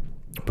 Okay,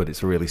 but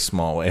it's a really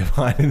small way of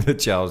hiding the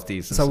child's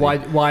decency. So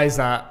why is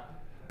that?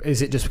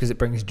 Is it just because it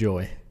brings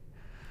joy?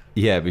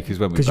 Yeah, because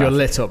you're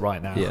lit up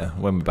right now. Yeah,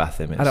 when we bath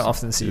him, I don't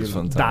often see you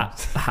that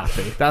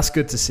happy. That's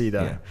good to see,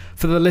 though. Yeah.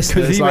 For the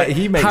listeners,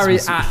 he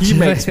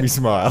makes me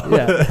smile.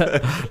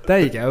 Yeah, there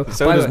you go.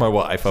 So does my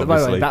wife, obviously.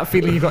 By the way, that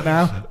feeling you got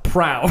now,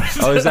 proud.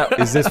 Oh,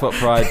 is this what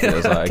pride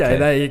feels like? Okay,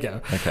 there you go.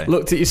 Okay.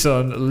 Looked at your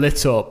son,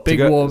 lit up, big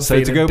warm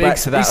feeling. So to go back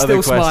to that he's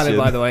other still question, smiling,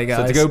 by the way,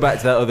 guys. So to go back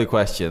to that other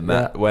question,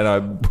 that when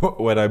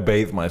I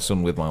bathe my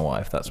son with my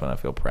wife, that's when I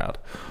feel proud.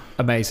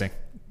 Amazing.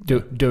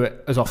 Do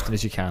it as often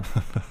as you can.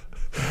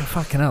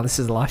 Fucking hell, this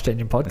is a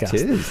life-changing podcast.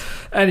 It is.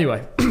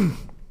 Anyway,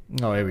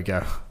 here we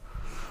go.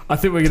 I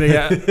think we're gonna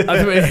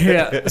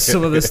get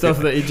some of the stuff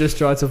that he just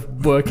tried to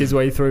work his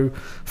way through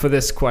for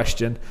this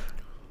question.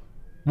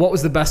 What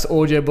was the best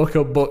audiobook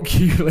or book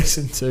you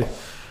listened to?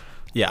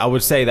 Yeah, I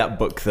would say that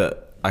book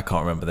that I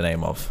can't remember the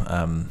name of.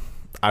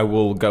 I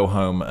will go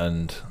home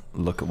and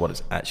look at what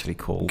it's actually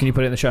called. Can you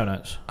put it in the show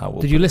notes? I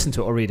will. Did you listen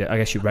to it or read it? I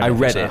guess you read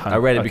it. I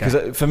read it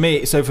because for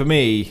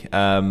me,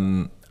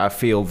 I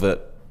feel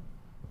that.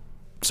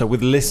 So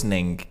with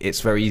listening, it's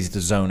very easy to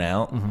zone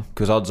out,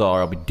 because odds are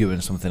I'll be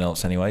doing something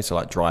else anyway. So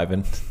like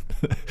driving,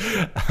 but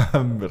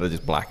I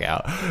just black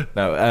out.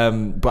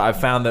 No, but I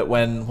found that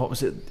what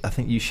was it? I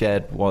think you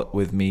shared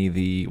with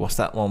me what's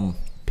that one?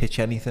 Pitch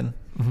Anything.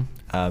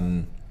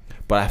 But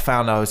I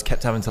found I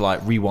kept having to like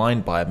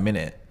rewind by a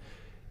minute,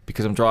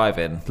 because I'm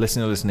driving,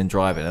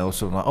 driving, and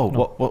also I'm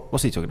like,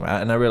 what's he talking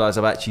about? And I realise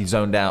I've actually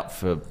zoned out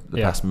for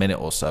the past minute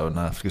or so, and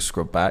I have to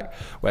scrub back.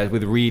 Whereas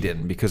with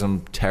reading, because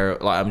I'm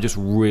just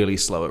really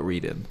slow at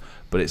reading,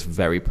 but it's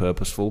very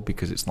purposeful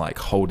because it's like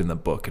holding the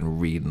book and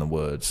reading the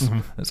words.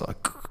 It's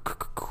like,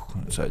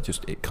 so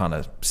it kind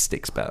of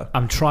sticks better.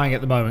 I'm trying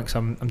at the moment because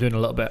I'm doing a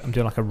little bit. I'm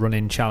doing like a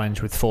run-in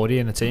challenge with 40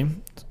 in the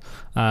team.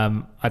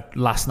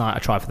 Last night I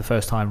tried for the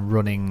first time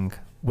running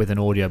with an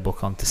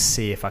audiobook on to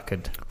see if I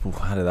could. Ooh,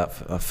 how did that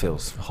feel?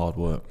 Hard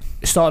work.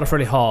 It started off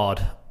really hard,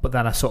 but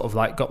then I sort of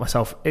like got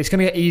myself. It's going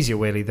to get easier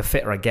really the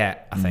fitter I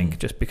get, I think,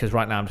 just because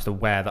right now I'm just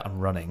aware that I'm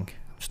running.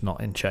 I'm just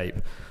not in shape.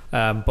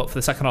 But for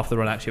the second half of the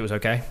run, actually, it was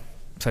okay.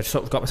 So I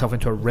sort of got myself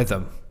into a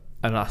rhythm,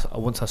 and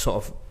once I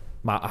sort of,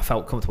 I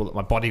felt comfortable that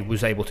my body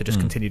was able to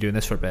just continue doing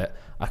this for a bit,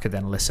 I could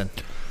then listen.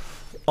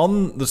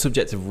 On the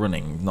subject of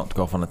running, not to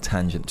go off on a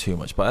tangent too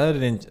much, but I heard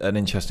an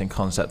interesting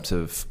concept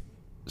of.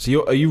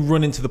 So are you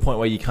running to the point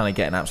where you're kind of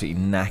getting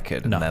absolutely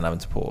knackered and then having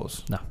to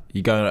pause? No.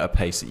 You're going at a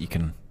pace that you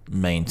can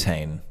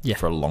maintain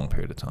for a long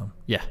period of time?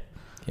 Yeah.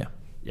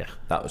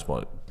 That was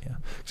what. Yeah.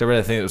 Because I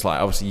really think it was like,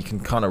 obviously you can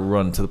kind of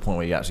run to the point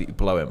where you're absolutely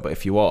blowing, but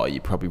if you are,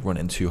 you're probably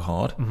running too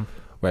hard.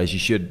 Whereas you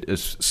should,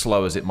 as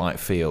slow as it might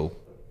feel,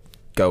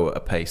 go at a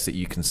pace that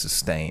you can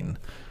sustain.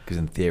 Because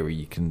in theory,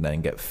 you can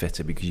then get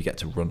fitter because you get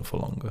to run for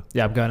longer.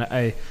 Yeah, I'm going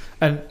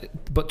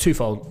at but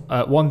twofold.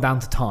 One, down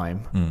to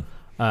time.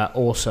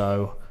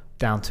 Also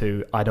down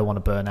to I don't want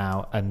to burn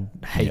out and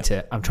hate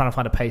it. I'm trying to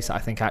find a pace that I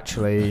think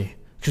actually,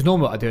 because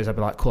normally what I do is I'd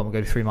be like, cool, I'm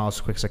going to go 3 miles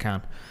as quick as I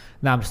can.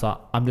 Now I'm just like,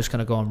 I'm just going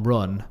to go and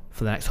run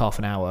for the next half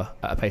an hour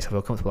at a pace I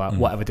feel comfortable at.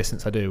 Whatever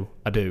distance I do.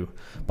 But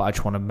I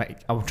just want to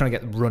I'm trying to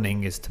get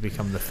running is to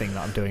become the thing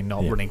that I'm doing,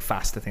 not running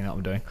fast, the thing that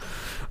I'm doing.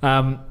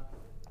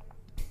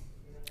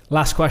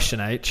 Last question,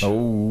 H.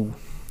 Oh.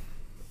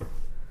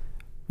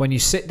 When you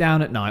sit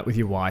down at night with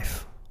your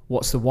wife,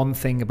 what's the one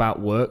thing about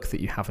work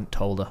that you haven't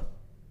told her?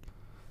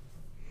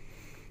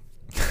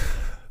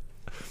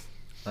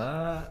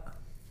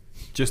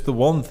 Just the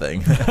one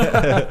thing.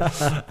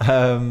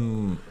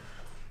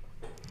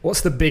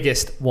 What's the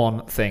biggest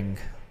one thing?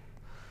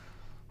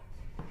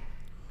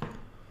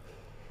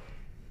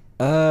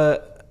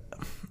 That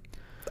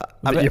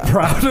you're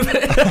proud of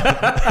it?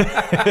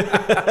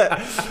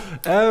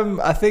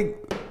 I think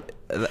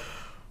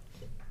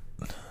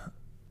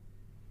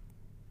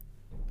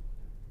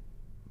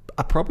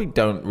I probably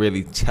don't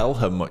really tell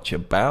her much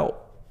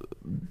about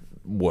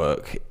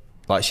work.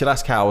 Like, she'll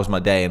ask how was my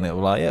day, and it'll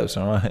be like, yeah, it was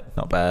all right,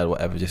 not bad,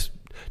 whatever, just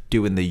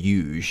doing the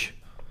usual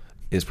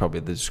is probably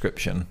the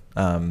description,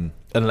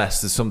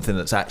 unless there's something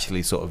that's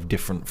actually sort of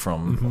different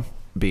from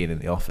being in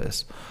the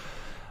office.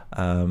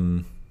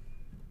 But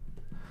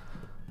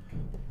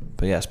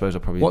yeah, I suppose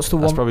I'll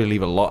probably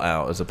leave a lot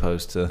out as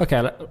opposed to.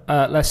 Okay,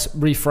 let's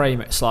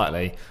reframe it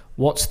slightly.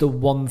 What's the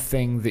one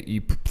thing that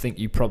you think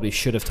you probably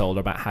should have told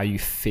her about how you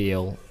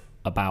feel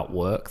about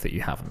work that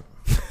you haven't?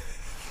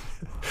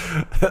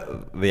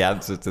 The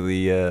answer to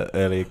the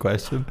earlier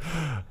question.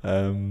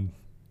 I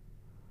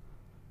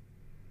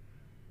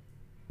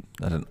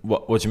don't.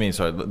 What do you mean?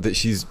 Sorry, that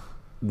she's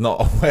not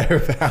aware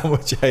of how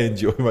much I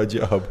enjoy my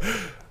job.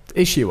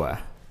 Is she aware?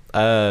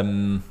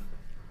 I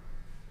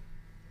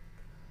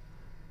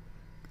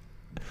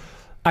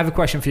have a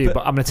question for you, but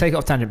I'm going to take it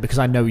off tangent because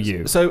I know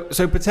you.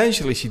 So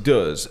potentially she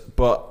does,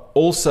 but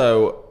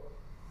also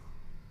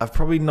I've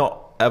probably not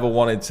ever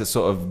wanted to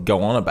sort of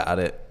go on about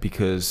it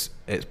because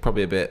it's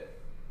probably a bit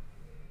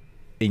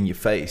in your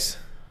face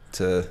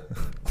to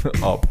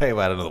pay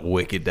about another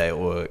wicked day at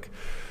work.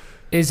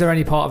 Is there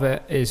any part of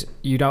it is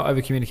you don't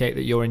over communicate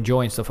that you're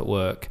enjoying stuff at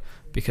work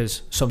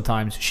because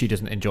sometimes she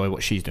doesn't enjoy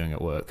what she's doing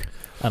at work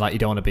and like you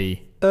don't want to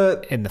be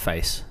in the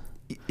face?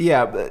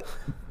 Yeah, but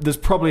there's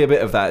probably a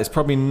bit of that. It's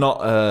probably not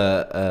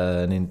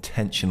an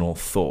intentional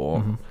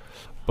thought,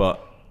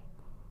 but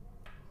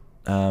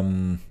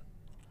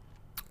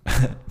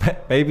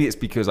maybe it's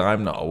because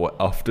I'm not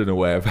often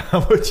aware of how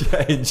much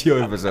I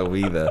enjoy myself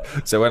either.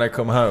 So when I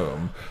come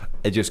home,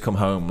 I just come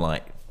home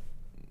like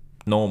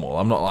normal.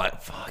 I'm not like,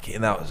 fuck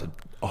it, that was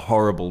a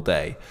horrible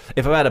day.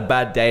 If I've had a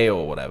bad day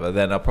or whatever,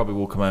 then I probably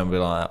will come home and be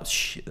like, oh,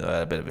 shit, I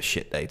had a bit of a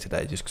shit day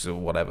today just because of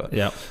whatever.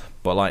 Yeah.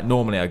 But like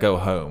normally I go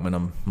home and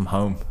I'm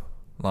home.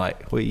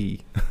 Like,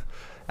 we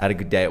had a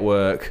good day at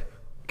work,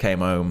 came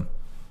home,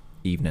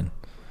 evening.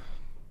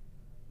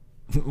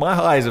 My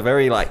highs are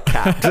very like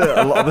capped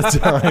a lot of the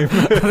time.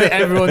 I think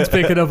everyone's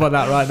picking up on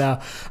that right now.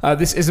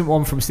 This isn't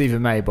one from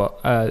Stephen May, but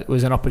it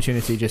was an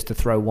opportunity just to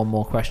throw one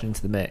more question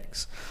into the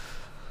mix.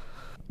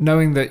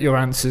 Knowing that your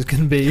answers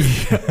can be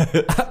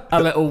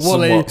a little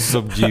woolly,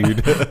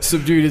 subdued.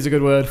 Subdued is a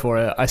good word for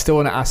it. I still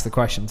want to ask the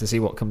question to see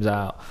what comes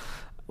out.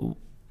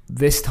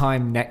 This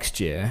time next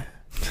year,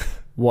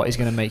 what is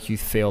going to make you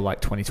feel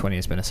like 2020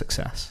 has been a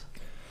success?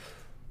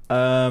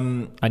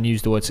 And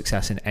use the word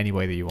success in any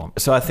way that you want.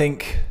 So I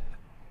think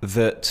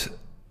that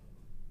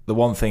the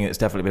one thing that's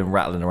definitely been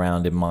rattling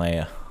around in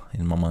my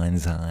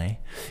mind's eye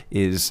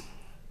is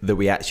that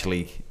we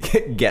actually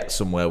get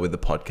somewhere with the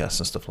podcast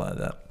and stuff like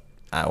that.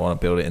 I want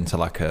to build it into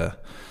like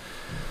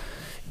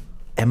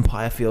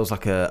empire feels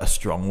like a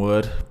strong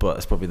word, but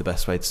it's probably the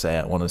best way to say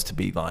it. I want us to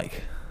be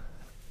like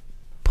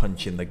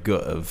punching the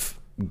gut of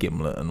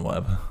Gimlet and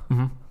whatever,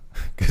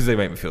 because they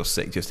make me feel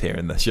sick just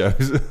hearing their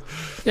shows.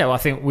 Yeah, well, I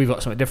think we've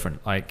got something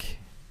different. Like,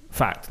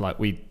 fact, like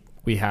we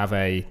have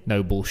a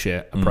no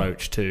bullshit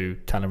approach to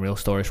telling real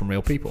stories from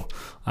real people.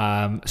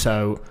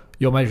 So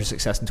your measure of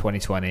success in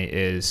 2020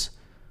 is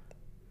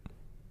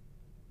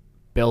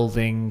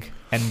building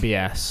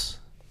NBS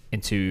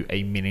into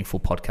a meaningful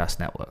podcast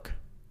network.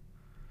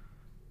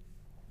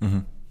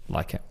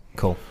 Like it.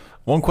 Cool.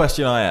 One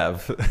question I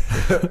have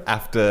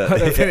after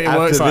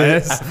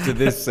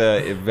this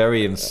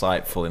very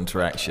insightful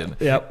interaction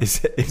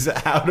is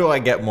how do I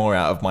get more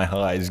out of my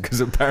highs?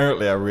 Because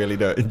apparently I really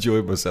don't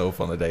enjoy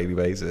myself on a daily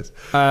basis.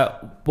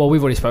 Well,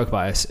 we've already spoke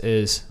about this.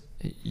 Is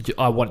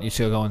I want you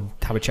to go and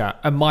have a chat.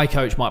 And my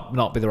coach might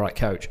not be the right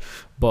coach,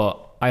 but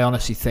I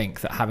honestly think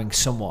that having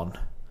someone...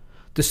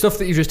 The stuff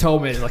that you just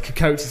told me is like a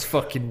coach's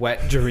fucking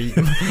wet dream.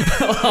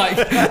 Like,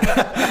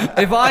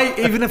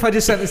 even if I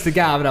just sent this to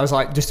Gav and I was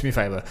like, just do me a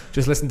favour,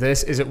 just listen to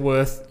this. Is it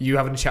worth you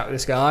having a chat with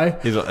this guy?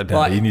 He's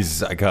like, he needs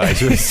a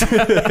psychiatrist.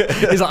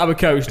 He's like, I'm a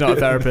coach, not a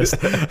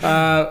therapist.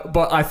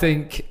 But I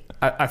think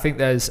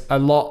there's a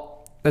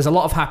lot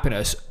of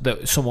happiness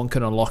that someone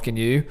can unlock in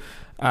you.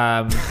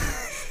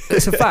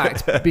 It's a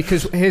fact,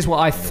 because here's what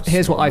I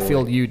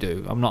feel you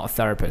do. I'm not a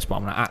therapist, but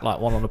I'm going to act like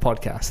one on the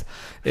podcast.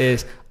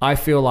 Is I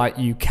feel like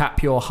you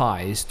cap your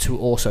highs to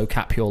also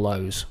cap your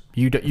lows.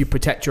 You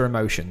protect your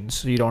emotions,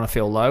 so you don't want to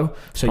feel low.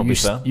 So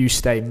you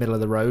stay middle of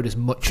the road as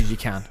much as you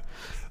can.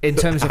 In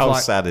terms of how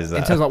sad is that?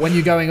 In terms of like when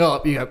you're going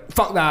up, you go,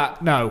 fuck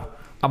that. No,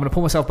 I'm going to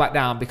pull myself back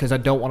down because I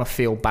don't want to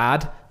feel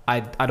bad.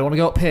 I don't want to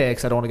go up here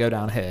because I don't want to go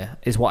down here.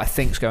 Is what I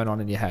think's going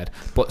on in your head.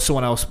 But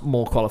someone else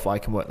more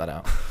qualified can work that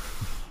out.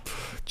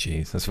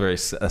 Jeez, that's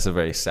a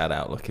very sad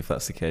outlook if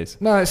that's the case.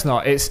 No, it's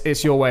not.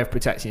 It's your way of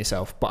protecting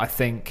yourself. But I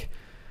think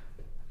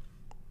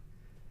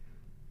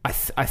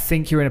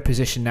you're in a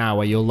position now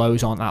where your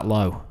lows aren't that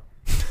low.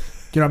 Do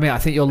you know what I mean? I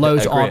think your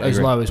lows aren't as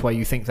low as where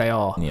you think they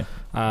are. Yeah.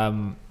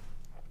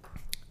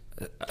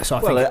 So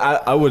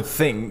I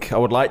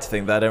would like to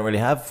think that I don't really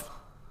have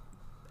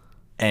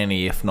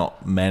any, if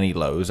not many,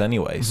 lows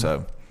anyway.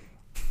 So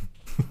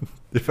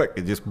if I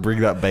could just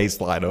bring that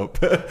baseline up.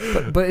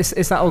 but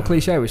it's that old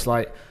cliche, which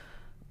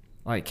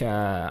I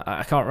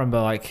can't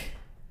remember like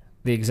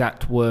the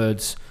exact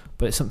words,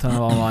 but it's something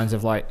along the lines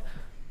of like,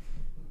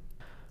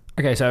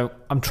 okay, so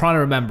I'm trying to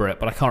remember it,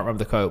 but I can't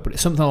remember the quote, but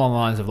it's something along the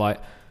lines of like,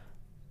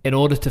 in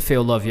order to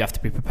feel love, you have to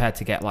be prepared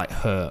to get like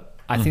hurt.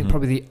 I think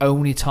probably the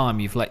only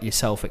time you've let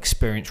yourself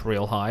experience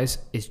real highs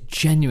is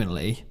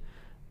genuinely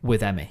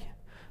with Emmy,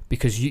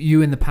 because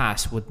you in the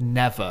past would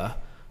never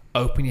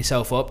open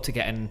yourself up to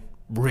getting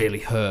really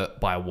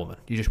hurt by a woman.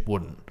 You just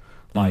wouldn't.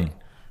 Like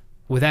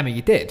with Emmy,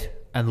 you did.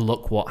 And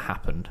look what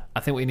happened.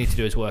 I think what you need to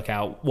do is work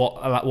out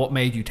what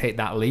made you take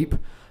that leap,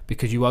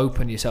 because you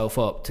opened yourself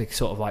up to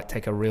sort of like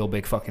take a real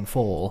big fucking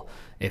fall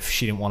if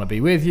she didn't want to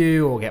be with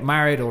you or get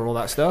married or all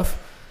that stuff.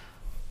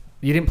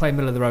 You didn't play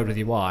middle of the road with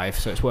your wife,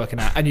 so it's working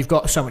out. And you've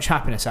got so much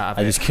happiness out of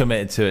it. I just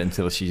committed to it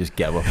until she just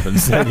gave up and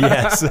said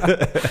yes.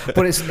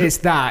 But it's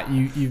that.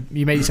 You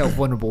made yourself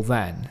vulnerable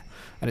then,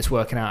 and it's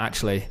working out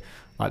actually.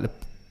 Like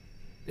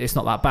it's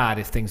not that bad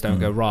if things don't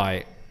go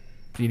right.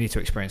 You need to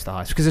experience the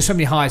highs, because there's so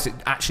many highs that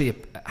actually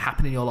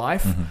happen in your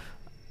life,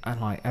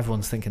 and like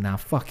everyone's thinking now,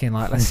 fucking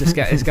like, let's just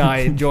get this guy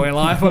enjoying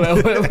life a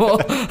little bit more.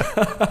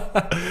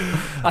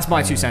 That's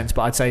my 2 cents,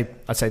 but I'd say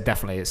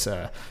definitely it's.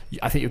 I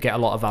think you'll get a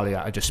lot of value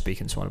out of just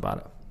speaking to someone about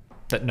it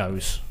that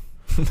knows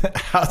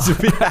how to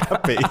be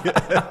happy.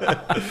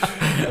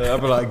 I'll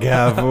be like,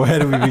 Gav, where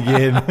do we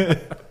begin?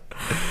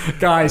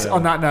 Guys,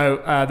 on that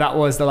note, that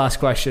was the last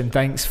question.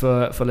 Thanks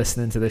for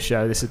listening to this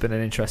show. This has been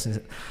an interesting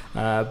bit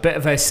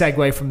of a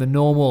segue from the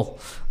normal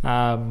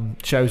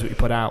shows that we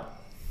put out,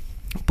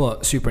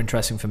 but super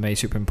interesting for me,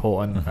 super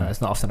important. It's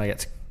not often I get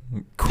to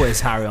quiz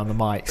Harry on the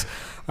mics.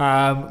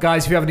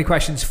 Guys, if you have any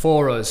questions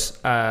for us,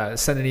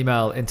 send an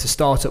email into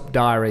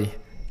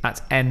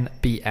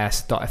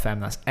startupdiary@nbs.fm.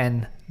 That's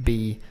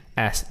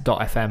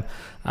nbs.fm.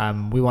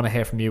 We want to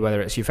hear from you,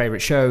 whether it's your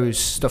favourite shows,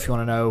 stuff you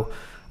want to know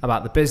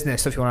about the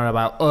business, stuff you want to know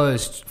about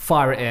us.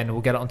 Fire it in,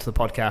 we'll get it onto the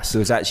podcast.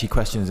 There's actually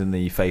questions in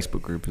the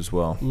Facebook group as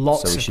well.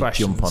 Lots of questions. So we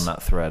should jump on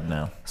that thread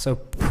now. So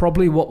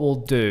probably what we'll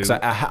do... Because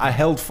I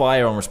held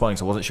fire on responding,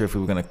 so I wasn't sure if we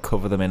were going to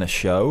cover them in a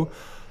show.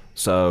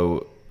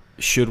 So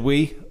should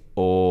we?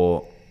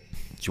 Or do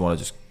you want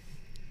to just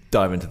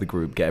dive into the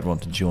group, get everyone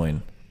to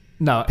join?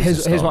 No,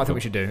 here's what I think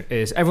we should do,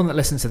 is everyone that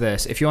listens to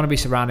this, if you want to be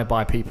surrounded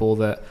by people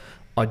that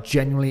are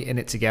genuinely in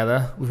it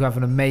together, we have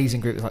an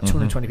amazing group. There's like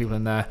 220 people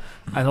in there,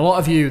 and a lot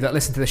of you that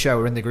listen to the show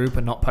are in the group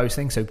and not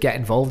posting, so get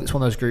involved. It's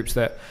one of those groups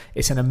that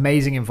it's an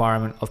amazing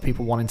environment of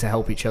people wanting to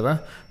help each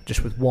other,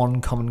 just with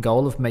one common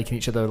goal of making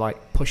each other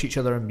like push each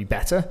other and be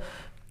better.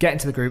 get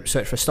into the group,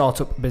 search for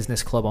Startup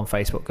Business Club on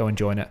Facebook, go and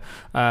join it.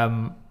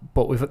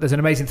 But there's an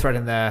amazing thread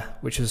in there,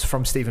 which is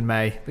from Stephen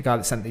May, the guy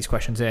that sent these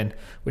questions in,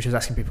 which is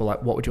asking people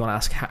like, what would you want to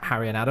ask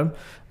Harry and Adam?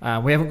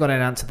 We haven't got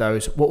an answer to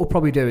those. What we'll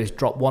probably do is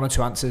drop 1 or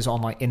 2 answers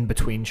on like in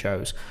between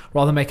shows,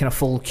 rather than making a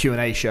full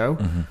Q&A show.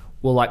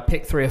 We'll like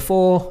pick 3 or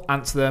 4,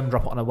 answer them,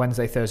 drop it on a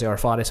Wednesday, Thursday, or a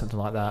Friday, something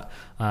like that.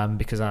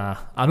 Because our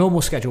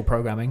normal schedule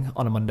programming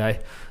on a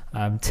Monday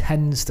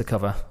tends to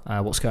cover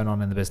what's going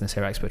on in the business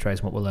here at Expert Trades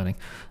and what we're learning.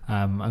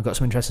 I've got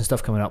some interesting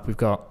stuff coming up. We've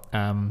got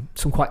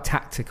some quite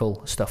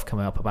tactical stuff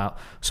coming up about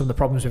some of the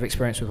problems we've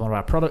experienced with one of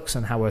our products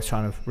and how we're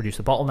trying to reduce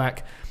the bottleneck,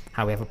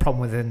 how we have a problem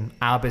within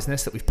our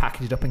business that we've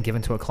packaged up and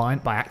given to a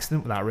client by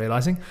accident without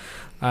realizing.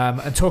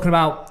 And talking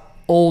about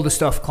all the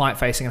stuff client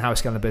facing and how we're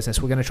scaling the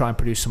business. We're going to try and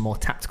produce some more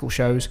tactical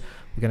shows.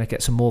 We're going to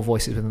get some more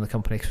voices within the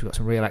company because we've got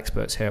some real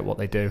experts here at what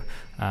they do.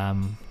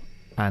 And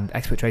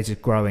Expert Trades is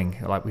growing.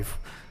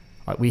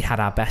 We had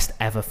our best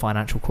ever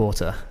financial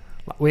quarter.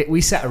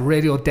 We set a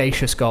really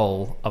audacious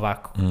goal of our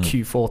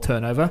Q4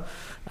 turnover,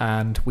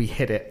 and we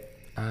hit it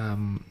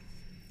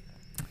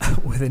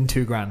within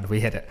 $2,000.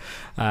 We hit it,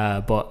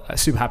 but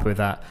super happy with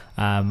that.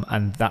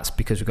 And that's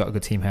because we've got a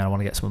good team here. I want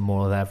to get some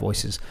more of their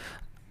voices.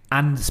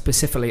 And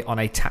specifically on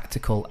a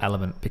tactical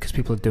element, because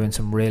people are doing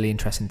some really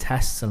interesting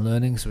tests and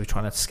learnings. So we're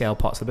trying to scale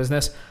parts of the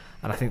business.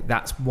 And I think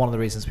that's one of the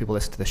reasons people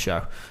listen to the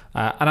show.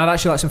 And I'd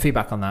actually like some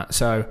feedback on that.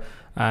 So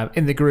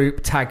in the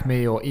group, tag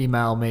me or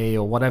email me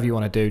or whatever you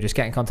want to do. Just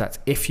get in contact.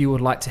 If you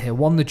would like to hear,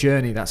 the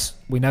journey,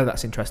 we know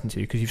that's interesting to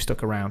you because you've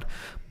stuck around.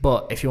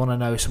 But if you want to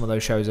know some of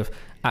those shows of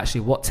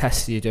actually what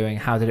tests are you doing,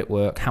 how did it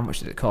work, how much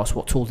did it cost,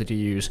 what tool did you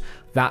use,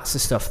 that's the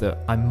stuff that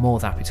I'm more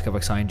than happy to cover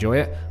because I enjoy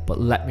it. But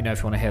let me know if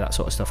you want to hear that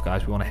sort of stuff,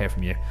 guys. We want to hear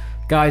from you.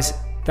 Guys,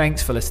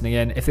 thanks for listening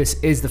in. If this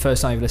is the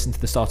first time you've listened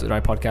to the Startup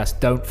Diary podcast,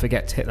 don't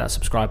forget to hit that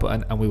subscribe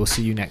button and we will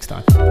see you next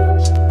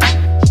time.